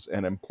becomes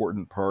an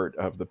important part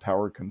of the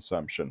power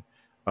consumption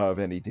of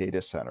any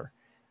data center.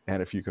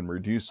 And if you can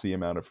reduce the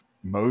amount of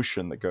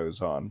motion that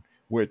goes on,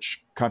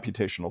 which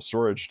computational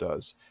storage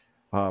does,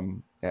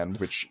 and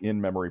which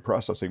in-memory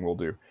processing will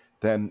do,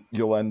 then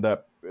you'll end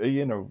up,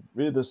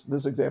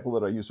 this example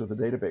that I use with a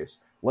database.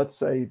 Let's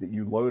say that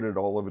you loaded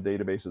all of a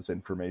database's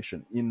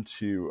information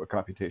into a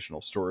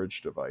computational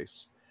storage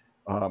device.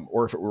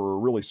 Or if it were a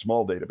really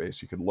small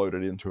database, you could load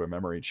it into a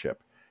memory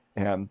chip.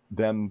 And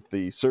then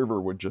the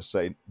server would just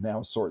say,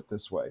 now sort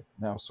this way,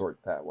 now sort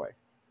that way.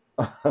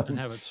 And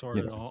have it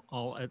sorted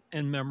all at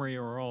in memory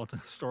or all at the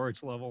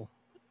storage level.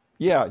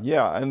 Yeah,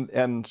 and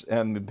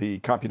the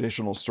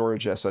computational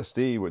storage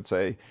SSD would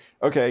say,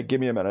 "Okay, give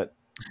me a minute."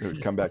 It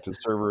would come back to the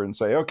server and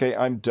say, "Okay,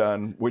 I'm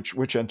done.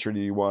 Which entry do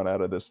you want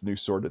out of this new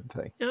sorted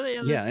thing?"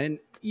 Yeah, and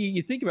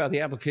you think about the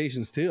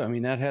applications too. I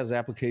mean, that has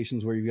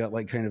applications where you've got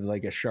like kind of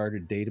like a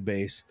sharded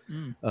database.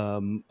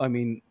 I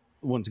mean,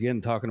 once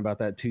again, talking about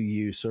that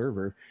 2U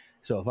server,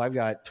 So if I've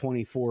got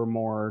 24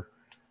 more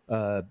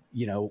ARM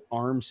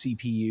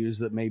CPUs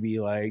that may be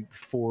like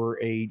 4,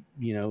 8,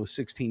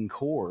 16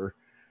 core,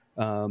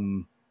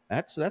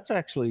 that's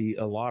actually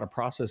a lot of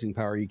processing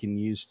power you can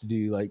use to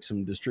do like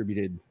some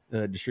distributed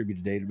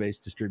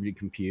database, distributed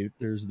compute.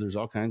 There's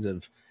all kinds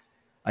of,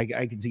 I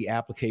could see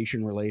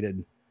application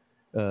related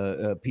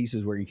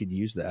pieces where you could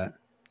use that.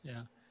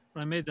 Yeah.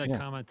 When I made that Yeah.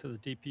 comment to the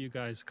DPU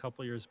guys a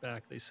couple of years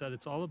back, they said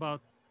it's all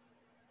about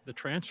the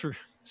transfer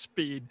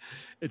speed.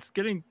 It's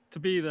getting to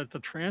be that the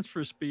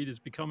transfer speed is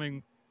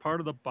becoming part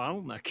of the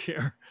bottleneck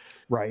here.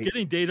 Right.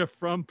 Getting data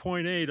from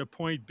point A to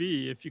point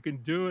B, if you can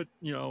do it,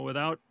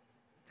 without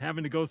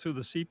having to go through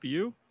the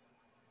CPU,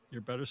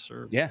 you're better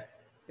served. Yeah.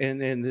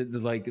 And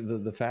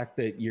the fact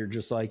that you're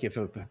just like, if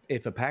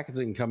a packet's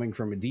incoming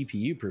from a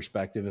DPU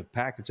perspective, if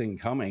packet's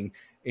incoming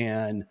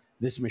and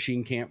this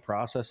machine can't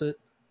process it,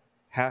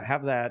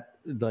 have that,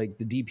 like,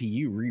 the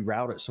DPU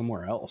reroute it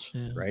somewhere else.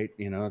 Yeah. Right.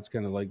 It's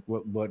kind of like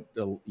what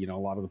a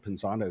lot of the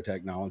Pensando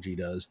technology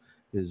does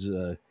is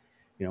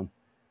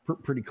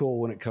pretty cool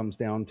when it comes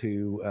down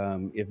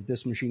to, if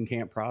this machine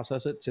can't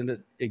process it, send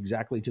it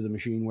exactly to the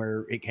machine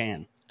where it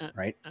can. And,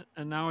 Right.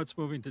 and now it's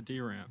moving to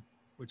DRAM,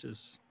 which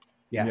is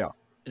Yeah.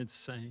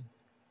 insane.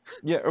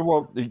 Yeah,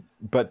 well,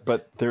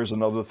 but there's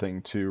another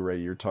thing too, Ray.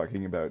 You're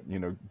talking about,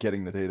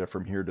 getting the data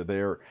from here to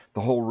there.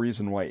 The whole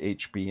reason why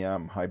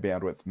HBM, high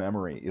bandwidth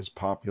memory, is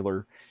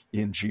popular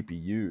in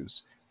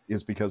GPUs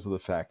is because of the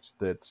fact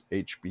that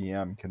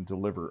HBM can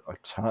deliver a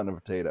ton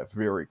of data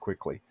very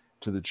quickly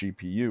to the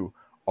GPU.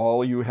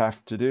 All you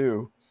have to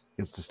do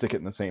is to stick it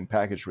in the same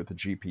package with the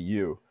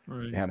GPU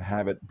Right. and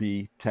have it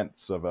be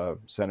tenths of a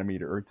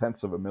centimeter or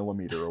tenths of a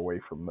millimeter away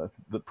from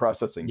the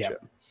processing Yep.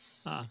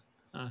 chip.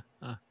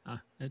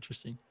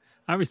 Interesting.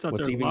 I always thought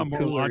What's there was a lot even more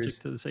cooler logic is,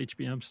 to this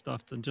HBM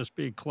stuff than just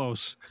being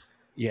close.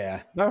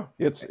 yeah, No,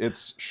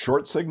 it's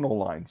short signal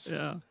lines.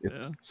 Yeah. It's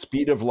Yeah.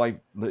 speed of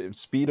light. The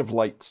speed of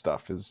light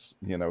stuff is,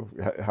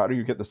 how do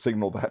you get the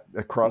signal that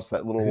across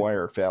that little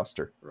wire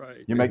faster?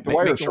 Right. You make the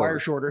wire the wire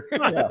shorter.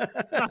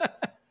 shorter.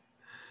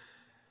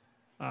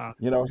 Ah,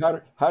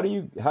 How do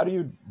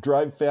you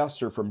drive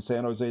faster from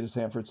San Jose to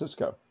San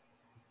Francisco?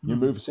 You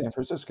move San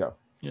Francisco.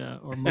 yeah,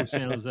 or move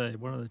San Jose,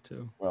 one of the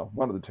two. Well,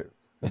 one of the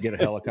Get a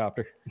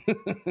helicopter. two.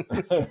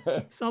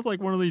 Sounds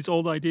like one of these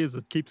old ideas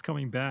that keeps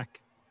coming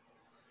back.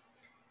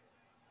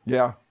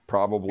 Yeah,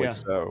 probably Yeah.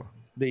 so.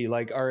 The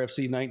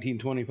RFC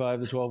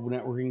 1925, the 12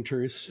 networking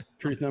truths.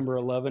 Truth number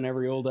 11: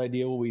 every old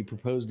idea will be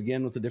proposed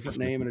again with a different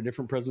name and a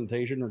different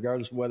presentation,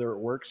 regardless of whether it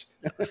works.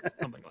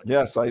 Something like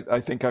Yes,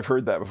 I think I've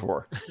heard that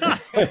before.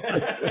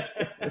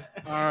 that.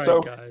 All right,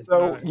 So, guys.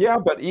 so All right. yeah,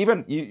 but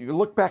even you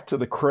look back to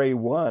the Cray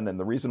 1, and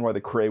the reason why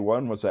the Cray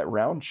 1 was that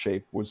round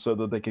shape was so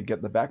that they could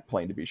get the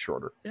backplane to be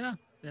shorter. Yeah.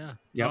 Yeah.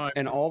 Yep. Oh,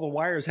 And all the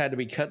wires had to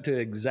be cut to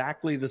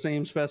exactly the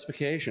same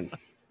specification.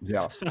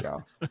 Yeah, yeah.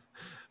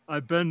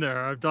 I've been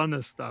there. I've done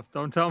this stuff.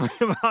 Don't tell me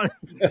about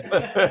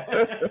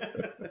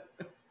it.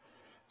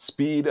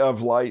 Speed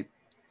of light.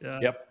 Yeah.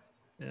 Yep.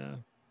 Yeah.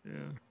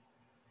 Yeah.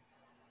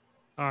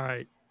 All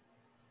right.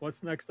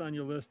 What's next on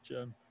your list,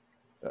 Jim?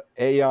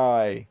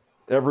 AI.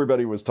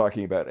 Everybody was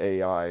talking about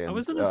AI, and I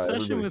was in a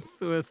session everybody's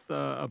with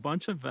a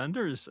bunch of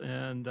vendors,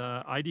 and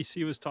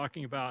IDC was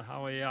talking about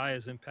how AI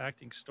is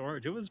impacting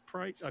storage. It was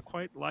a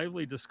quite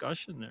lively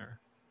discussion there.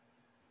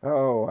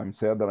 oh, I'm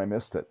sad that I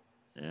missed it.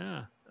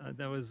 Yeah,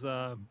 there was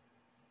there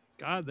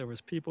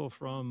was people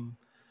from,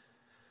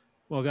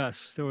 well,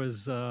 gosh, there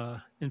was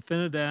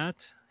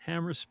Infinidat,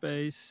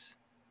 Hammerspace,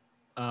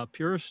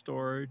 Pure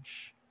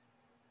Storage,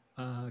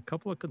 a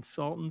couple of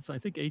consultants, I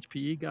think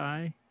HPE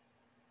guy,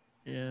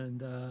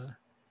 and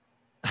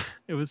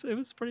it was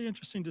a pretty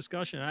interesting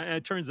discussion.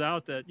 It turns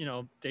out that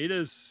data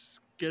is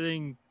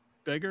getting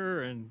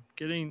bigger and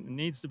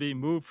needs to be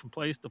moved from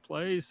place to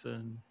place,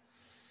 and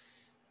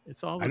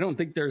it's all I don't this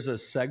think there's a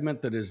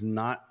segment that is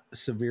not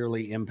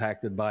severely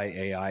impacted by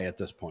AI at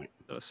this point.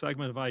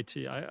 segment of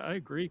IT. I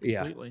agree Yeah.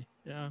 completely.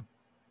 Yeah.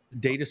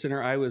 Data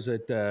center. I was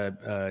at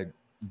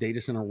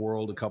Data Center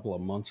World a couple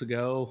of months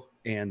ago,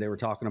 and they were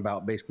talking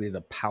about basically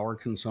the power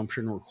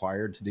consumption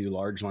required to do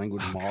large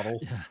language model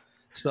Yeah.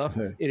 stuff.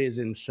 It is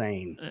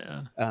insane.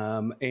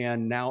 Yeah.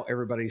 And now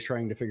everybody's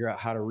trying to figure out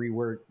how to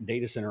rework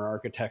data center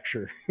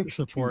architecture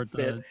Support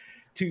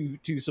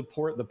to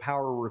support the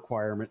power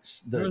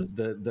requirements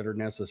that are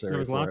necessary. There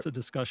was lots of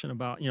discussion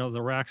about,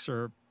 the racks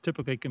are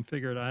typically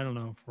configured, I don't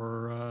know,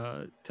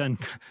 for 10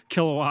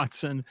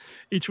 kilowatts, and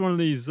each one of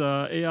these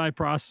AI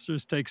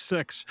processors takes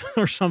 6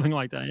 or something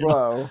like that.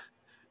 Whoa.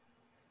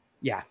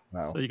 Yeah.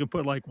 Wow. So you can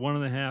put like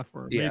 1.5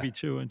 or Yeah. maybe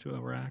 2 into a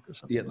rack or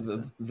something Yeah.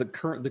 like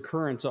that. The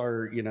currents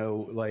are,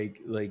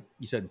 like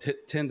you said,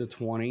 10 to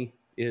 20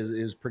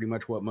 is pretty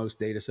much what most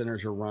data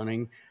centers are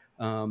running.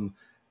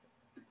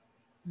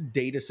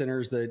 Data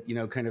centers that,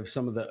 kind of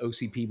some of the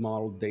OCP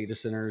model data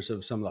centers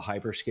of some of the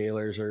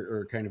hyperscalers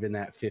are kind of in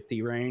that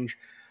 50 range.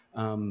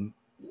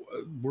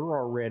 We're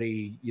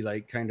already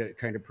kind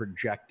of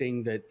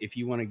projecting that if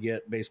you want to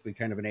get basically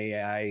kind of an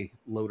AI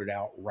loaded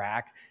out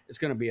rack, it's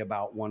going to be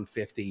about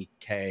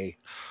 150K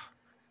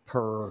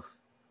per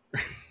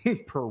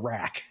per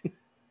rack.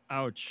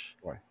 Ouch.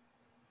 Boy.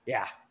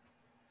 Yeah,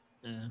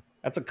 Yeah.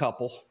 that's a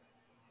couple.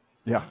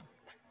 Yeah.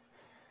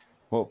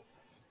 Well,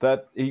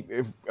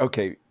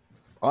 okay,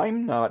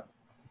 I'm not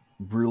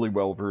really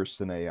well versed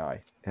in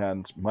AI,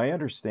 and my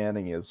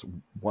understanding is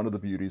one of the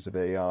beauties of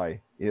AI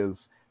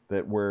is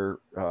that where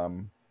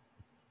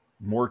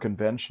more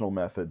conventional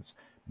methods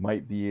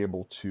might be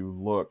able to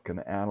look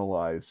and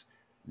analyze,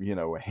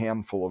 a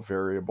handful of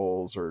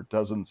variables or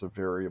dozens of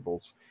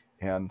variables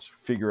and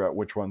figure out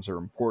which ones are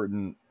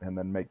important and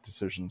then make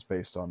decisions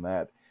based on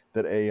that.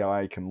 That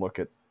AI can look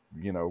at,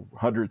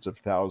 hundreds of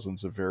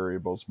thousands of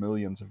variables,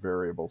 millions of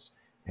variables,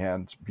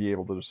 and be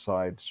able to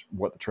decide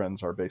what the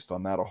trends are based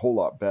on that a whole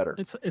lot better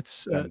It's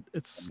than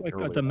the like a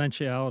earlier methods.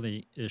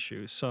 dimensionality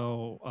issue.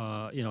 So,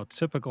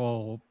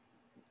 typical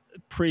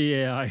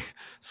pre-AI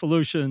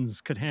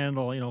solutions could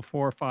handle,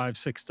 4, 5,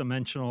 6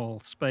 dimensional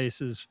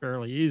spaces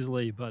fairly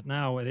easily, but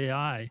now with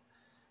AI,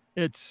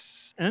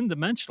 it's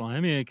n-dimensional. I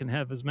mean, it can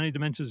have as many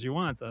dimensions as you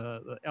want.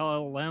 The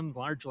LLM,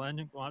 large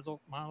language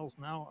models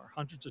now are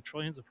hundreds of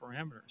trillions of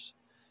parameters.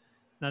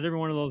 Not every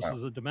one of those Wow.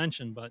 is a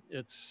dimension, but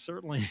it's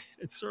certainly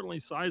it's certainly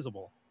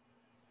sizable.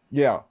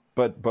 Yeah,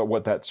 but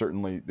what that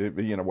certainly,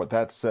 what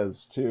that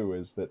says too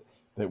is that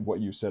what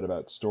you said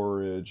about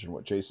storage and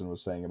what Jason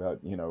was saying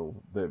about,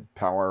 the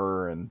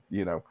power and,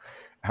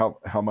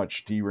 how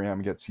much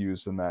DRAM gets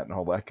used in that and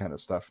all that kind of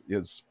stuff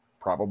is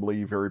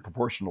probably very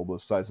proportional to the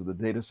size of the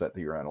data set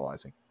that you're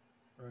analyzing.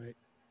 Right.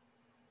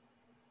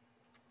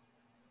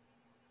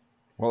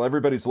 Well,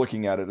 everybody's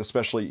looking at it,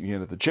 especially,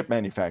 the chip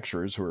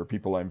manufacturers who are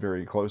people I'm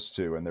very close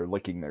to, and they're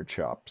licking their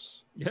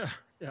chops. Yeah.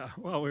 Yeah.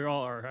 Well, we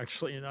all are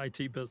actually in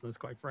IT business,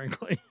 quite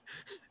frankly.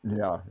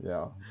 Yeah,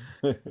 yeah.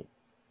 All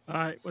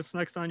right. What's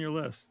next on your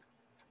list?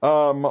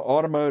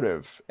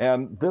 Automotive.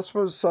 And this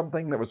was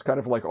something that was kind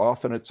of like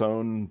off in its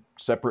own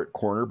separate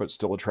corner, but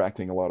still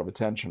attracting a lot of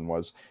attention,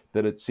 was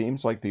that it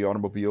seems like the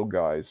automobile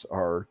guys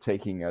are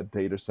taking a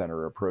data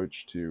center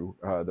approach to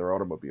their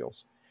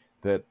automobiles.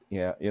 That,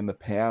 yeah, in the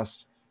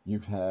past,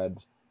 you've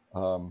had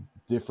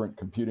different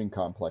computing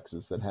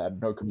complexes that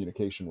had no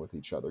communication with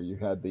each other. You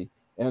had the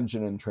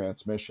engine and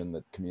transmission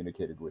that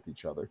communicated with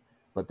each other,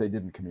 but they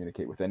didn't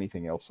communicate with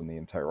anything else in the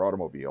entire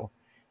automobile.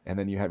 And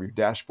then you have your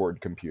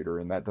dashboard computer,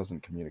 and that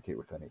doesn't communicate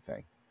with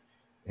anything.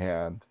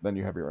 And then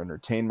you have your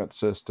entertainment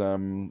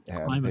system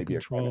and Climate maybe a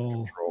climate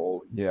control.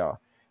 control. Yeah.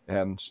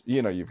 And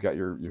you've got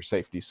your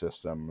safety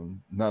system,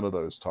 and none of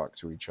those talk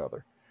to each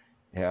other.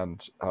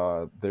 And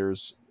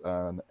there's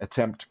an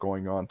attempt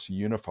going on to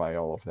unify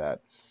all of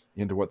that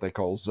into what they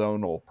call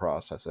zonal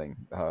processing,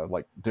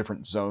 like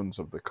different zones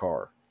of the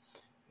car.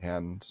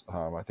 And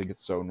I think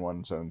it's zone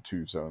 1, zone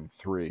 2, zone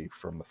 3,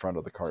 from the front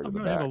of the car So to I'm the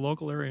going to have a back.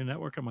 local area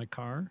network in my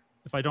car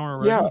if I don't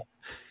Yeah. already.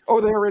 Oh,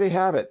 they already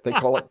have it. They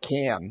call it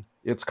CAN.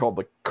 It's called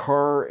the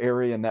Car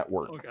Area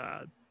Network. Oh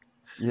God.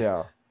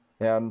 Yeah.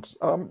 And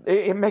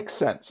it makes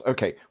sense.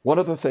 Okay. One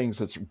of the things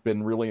that's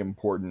been really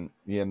important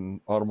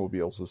in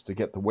automobiles is to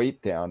get the weight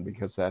down,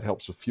 because that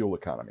helps with fuel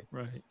economy.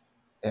 Right.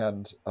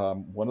 And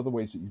one of the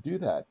ways that you do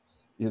that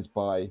is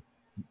by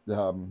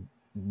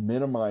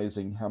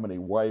minimizing how many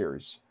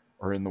wires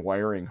are in the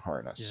wiring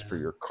harness for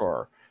Yeah. your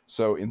car.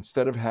 So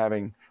instead of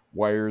having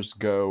wires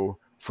go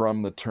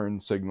from the turn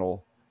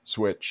signal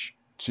switch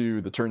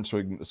to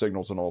the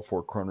signals in all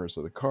four corners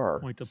of the car,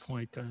 Point to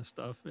point kind of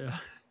stuff. Yeah.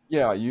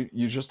 yeah,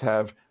 you just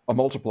have a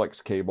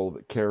multiplex cable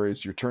that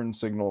carries your turn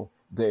signal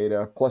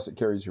data, plus it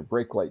carries your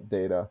brake light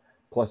data,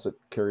 plus it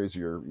carries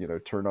your,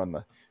 turn on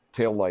the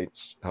tail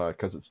lights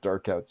because it's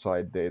dark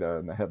outside data,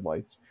 and the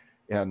headlights.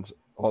 And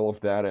all of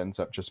that ends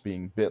up just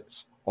being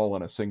bits all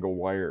on a single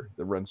wire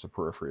that runs the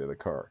periphery of the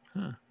car.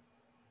 Huh.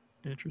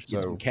 Get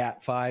Interesting. some So,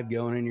 Cat 5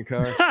 going in your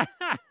car.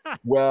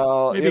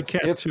 well, Maybe it's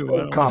cat it's two. I still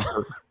don't know.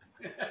 copper.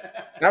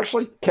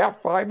 Actually, Cat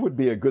 5 would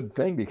be a good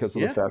thing because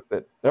of the Yeah. fact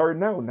that, or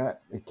no, not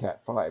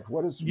Cat 5. You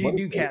What is do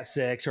the Cat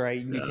 6, right?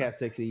 You can do Yeah. Cat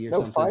 6E or No,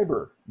 something.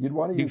 fiber. You'd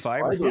want to Do use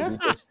fiber. fiber Yeah.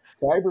 because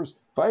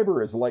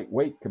fiber is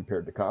lightweight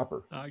compared to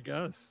copper. I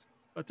guess.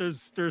 But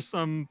there's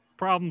some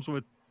problems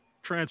with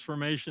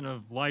transformation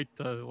of light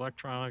to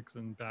electronics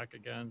and back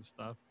again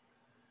stuff.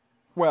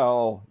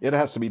 Well, it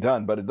has to be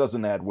done, but it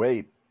doesn't add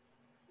weight,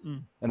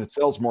 Mm. and it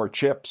sells more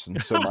chips.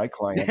 And so my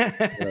client,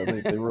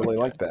 they really Okay.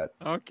 like that.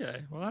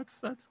 Okay. Well,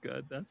 that's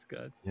good. That's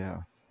good.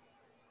 Yeah.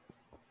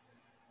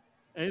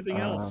 Anything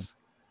Uh, else?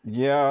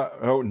 yeah.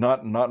 Oh,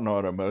 not an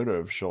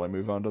automotive. Shall I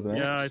move on to the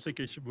Yeah, I next? think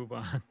you should move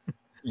on.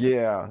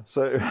 Yeah.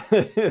 So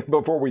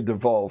before we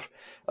devolve,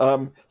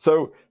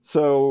 so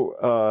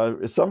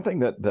something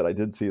that I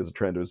did see as a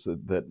trend was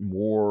that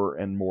more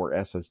and more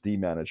SSD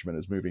management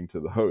is moving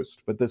to the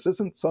host. But this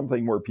isn't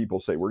something where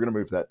people say we're going to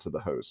move that to the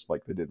host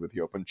like they did with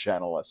the Open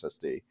Channel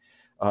SSD.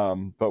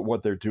 But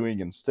what they're doing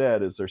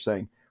instead is they're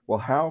saying, well,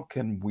 how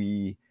can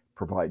we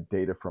provide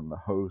data from the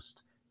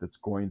host that's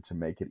going to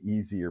make it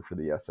easier for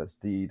the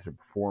SSD to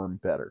perform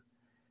better?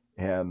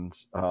 And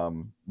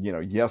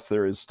yes,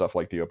 there is stuff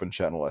like the Open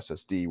Channel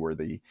SSD where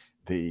the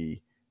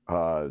the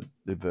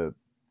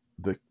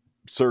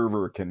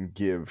server can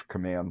give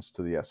commands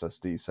to the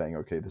SSD saying,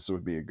 okay, this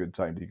would be a good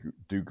time to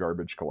do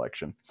garbage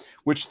collection,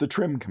 which the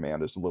trim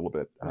command is a little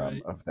bit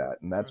Right. of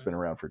that, and that's been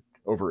Right. around for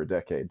over a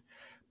decade.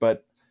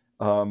 But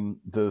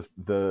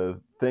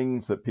the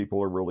things that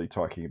people are really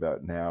talking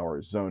about now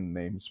are zone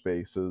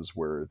namespaces,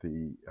 where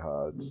the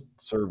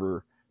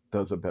server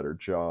does a better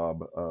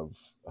job of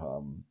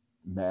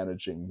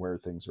managing where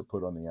things are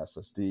put on the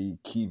SSD.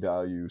 Key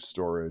value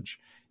storage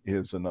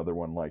is another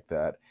one like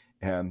that.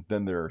 And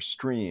then there are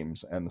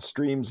streams, and the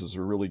streams is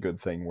a really good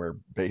thing where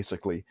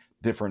basically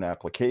different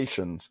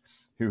applications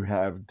who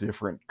have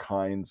different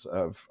kinds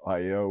of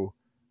IO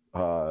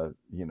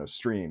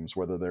streams,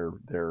 whether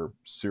they're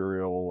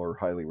serial or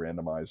highly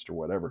randomized or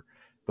whatever,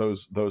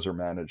 those are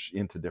managed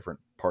into different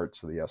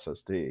parts of the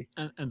SSD.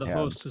 And the And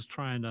host is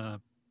trying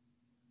to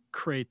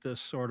create this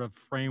sort of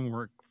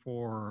framework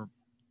for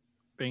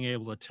being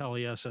able to tell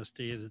the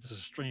SSD that this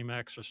is stream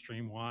X or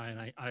stream Y,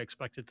 and I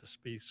expect it to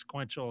be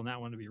sequential and that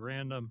one to be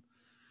random,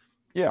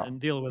 yeah, and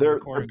deal with it they're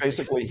accordingly.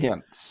 basically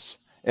hints,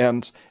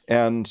 and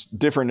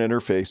different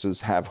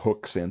interfaces have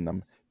hooks in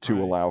them to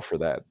Right. allow for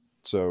that.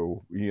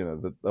 So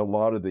a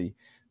lot of the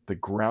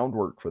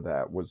groundwork for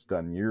that was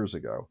done years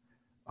ago,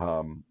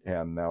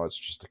 and now it's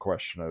just a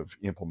question of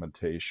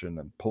implementation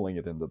and pulling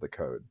it into the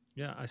code.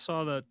 Yeah, I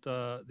saw that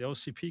the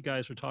OCP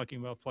guys were talking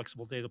about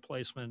flexible data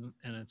placement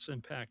and its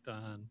impact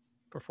on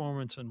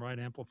performance and write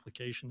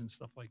amplification and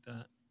stuff like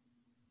that.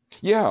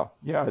 Yeah,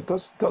 yeah, it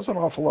does an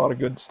awful lot of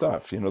good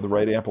stuff. The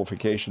right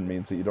amplification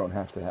means that you don't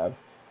have to have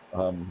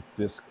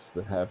disks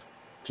that have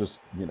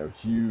just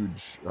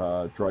huge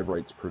drive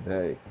writes per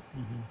day.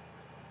 Mm-hmm.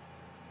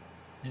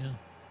 Yeah,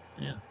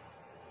 yeah.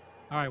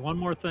 All right, one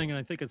more thing, and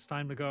I think it's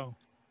time to go.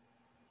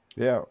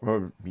 Yeah,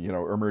 well,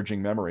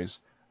 emerging memories.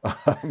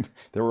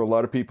 There were a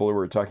lot of people who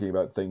were talking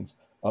about things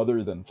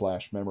other than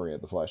flash memory at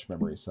the Flash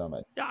Memory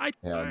Summit, Yeah, I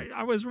and I,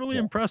 I was really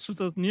yeah, impressed with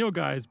those Neo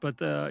guys, but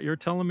you're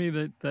telling me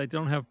that they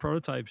don't have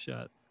prototypes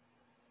yet.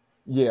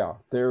 yeah,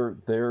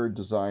 their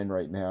design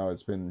right now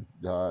has been,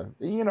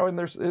 and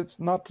it's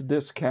not to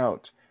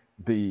discount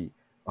the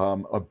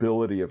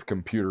ability of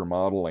computer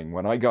modeling.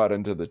 When I got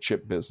into the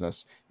chip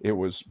business, it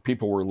was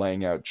people were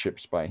laying out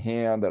chips by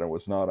hand, and it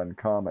was not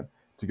uncommon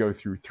to go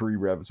through 3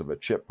 revs of a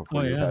chip Oh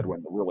before you yeah, had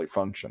one that really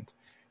functioned.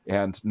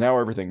 And now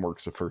everything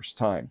works the first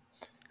time.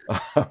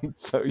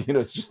 So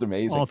it's just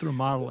amazing. all through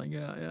modeling.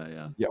 Yeah, yeah,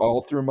 yeah. Yeah,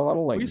 all through We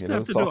modeling. used to The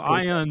have to do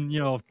software's got.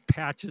 ion,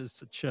 patches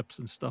to chips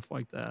and stuff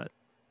like that.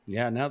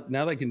 Yeah,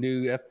 now they can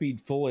do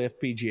full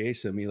FPGA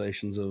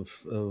simulations of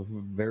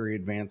very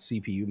advanced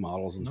CPU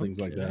models and No things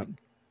like that. kidding.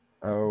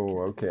 No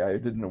Oh, kidding.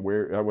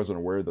 okay. I wasn't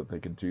aware that they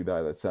could do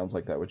that. That sounds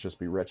like that would just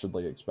be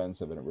wretchedly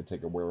expensive, and it would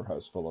take a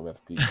warehouse full of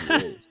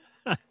FPGAs.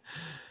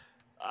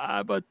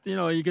 But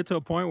you get to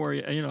a point where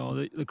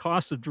the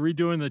cost of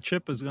redoing the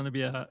chip is going to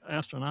be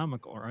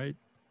astronomical, right?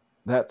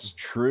 That's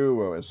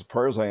true. As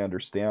far as I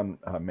understand,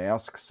 a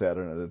mask set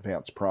in an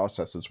advanced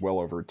process is well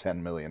over $10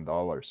 million.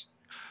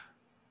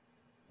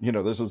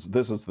 This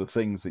is the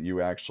things that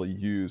you actually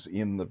use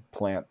in the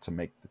plant to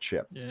make the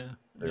chip. Yeah,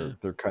 yeah.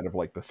 They're kind of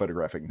like the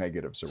photographic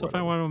negatives or So if I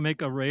whatever. want to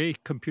make a Ray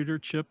computer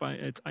chip,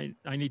 I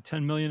need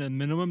 10 million at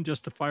minimum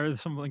just to fire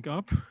something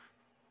up.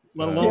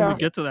 Let alone we Yeah,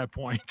 get to that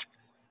point.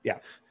 Yeah.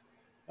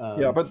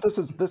 yeah, Um, but this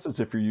is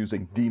if you're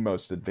using the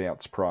most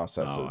advanced Oh, I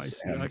processes,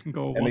 see. I and can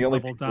go and the one only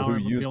level people who down. It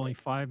would be use only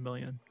 5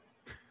 million.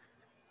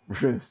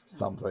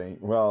 something.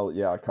 Well,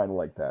 yeah, kind of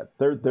like that.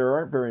 There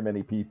aren't very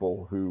many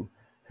people who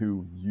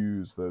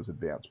use those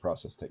advanced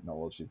process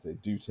technologies. They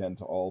do tend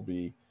to all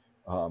be,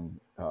 um,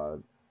 uh,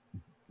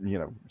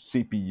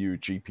 CPU,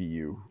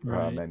 GPU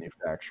Right,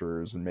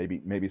 manufacturers, and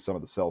maybe some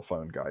of the cell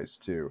phone guys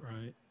too.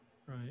 right,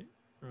 right,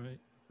 right,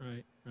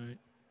 right, right.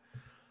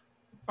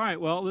 All right.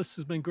 Well, this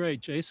has been great.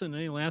 Jason,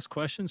 any last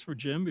questions for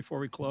Jim before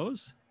we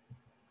close?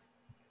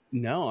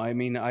 no, I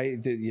mean,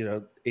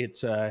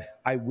 it's.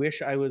 I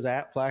wish I was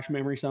at Flash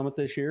Memory Summit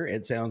this year.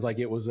 It sounds like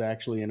it was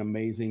actually an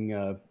amazing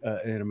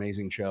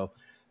show,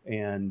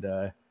 and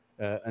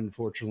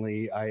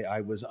unfortunately,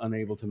 I was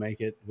unable to make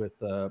it with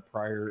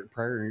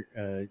prior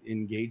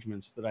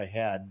engagements that I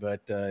had.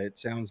 But it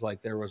sounds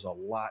like there was a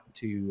lot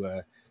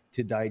to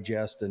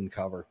digest and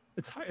cover.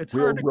 It's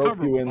We'll hard to rope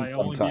cover you in by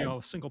only being sometime.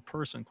 a single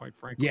person, quite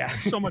frankly. Yeah.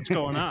 There's so much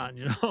going on.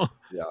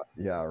 Yeah,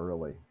 yeah,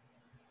 really.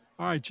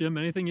 All right, Jim,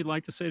 anything you'd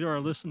like to say to our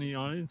listening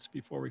audience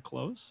before we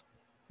close?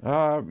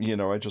 I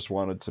just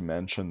wanted to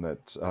mention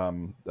that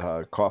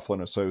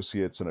Coughlin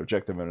Associates and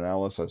Objective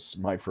Analysis,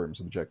 my firm's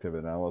Objective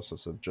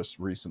Analysis, have just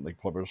recently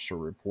published a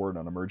report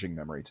on emerging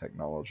memory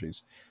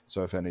technologies.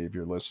 So, if any of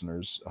your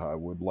listeners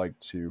would like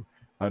to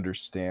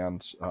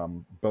understand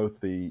both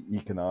the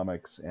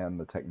economics and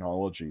the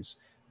technologies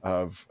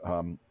of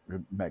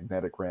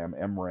magnetic RAM,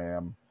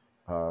 MRAM,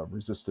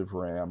 resistive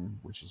RAM,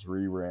 which is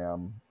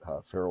ReRAM,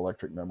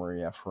 ferroelectric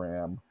memory,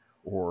 FRAM,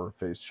 or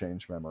phase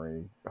change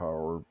memory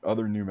or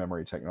other new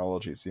memory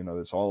technologies.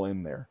 It's all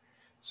in there.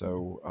 Mhm.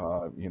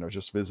 So,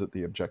 just visit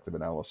the Objective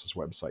Analysis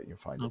website. You'll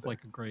find it Sounds there.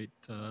 like a great.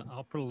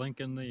 I'll put a link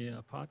in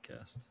the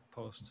podcast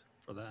post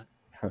for that.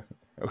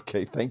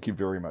 Okay, thank you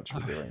very much for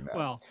doing that.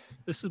 Well,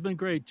 this has been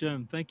great,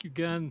 Jim. Thank you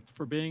again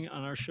for being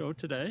on our show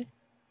today.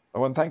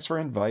 Oh, and thanks for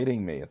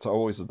inviting me. It's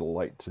always a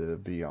delight to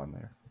be on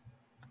there.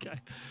 Okay,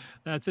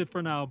 that's it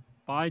for now.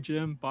 Bye,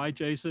 Jim. Bye,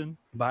 Jason.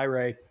 Bye,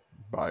 Ray.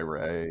 Bye,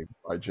 Ray.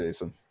 Bye,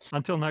 Jason.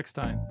 Until next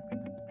time.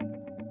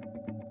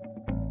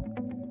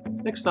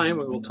 Next time,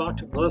 we will talk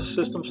to another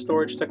system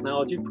storage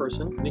technology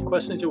person. Any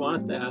questions you want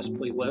us to ask,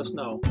 please let us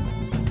know.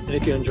 And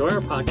if you enjoy our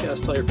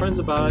podcast, tell your friends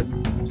about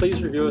it.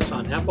 Please review us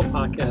on Apple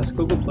Podcasts,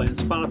 Google Play, and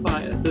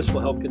Spotify, as this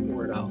will help get the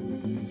word out.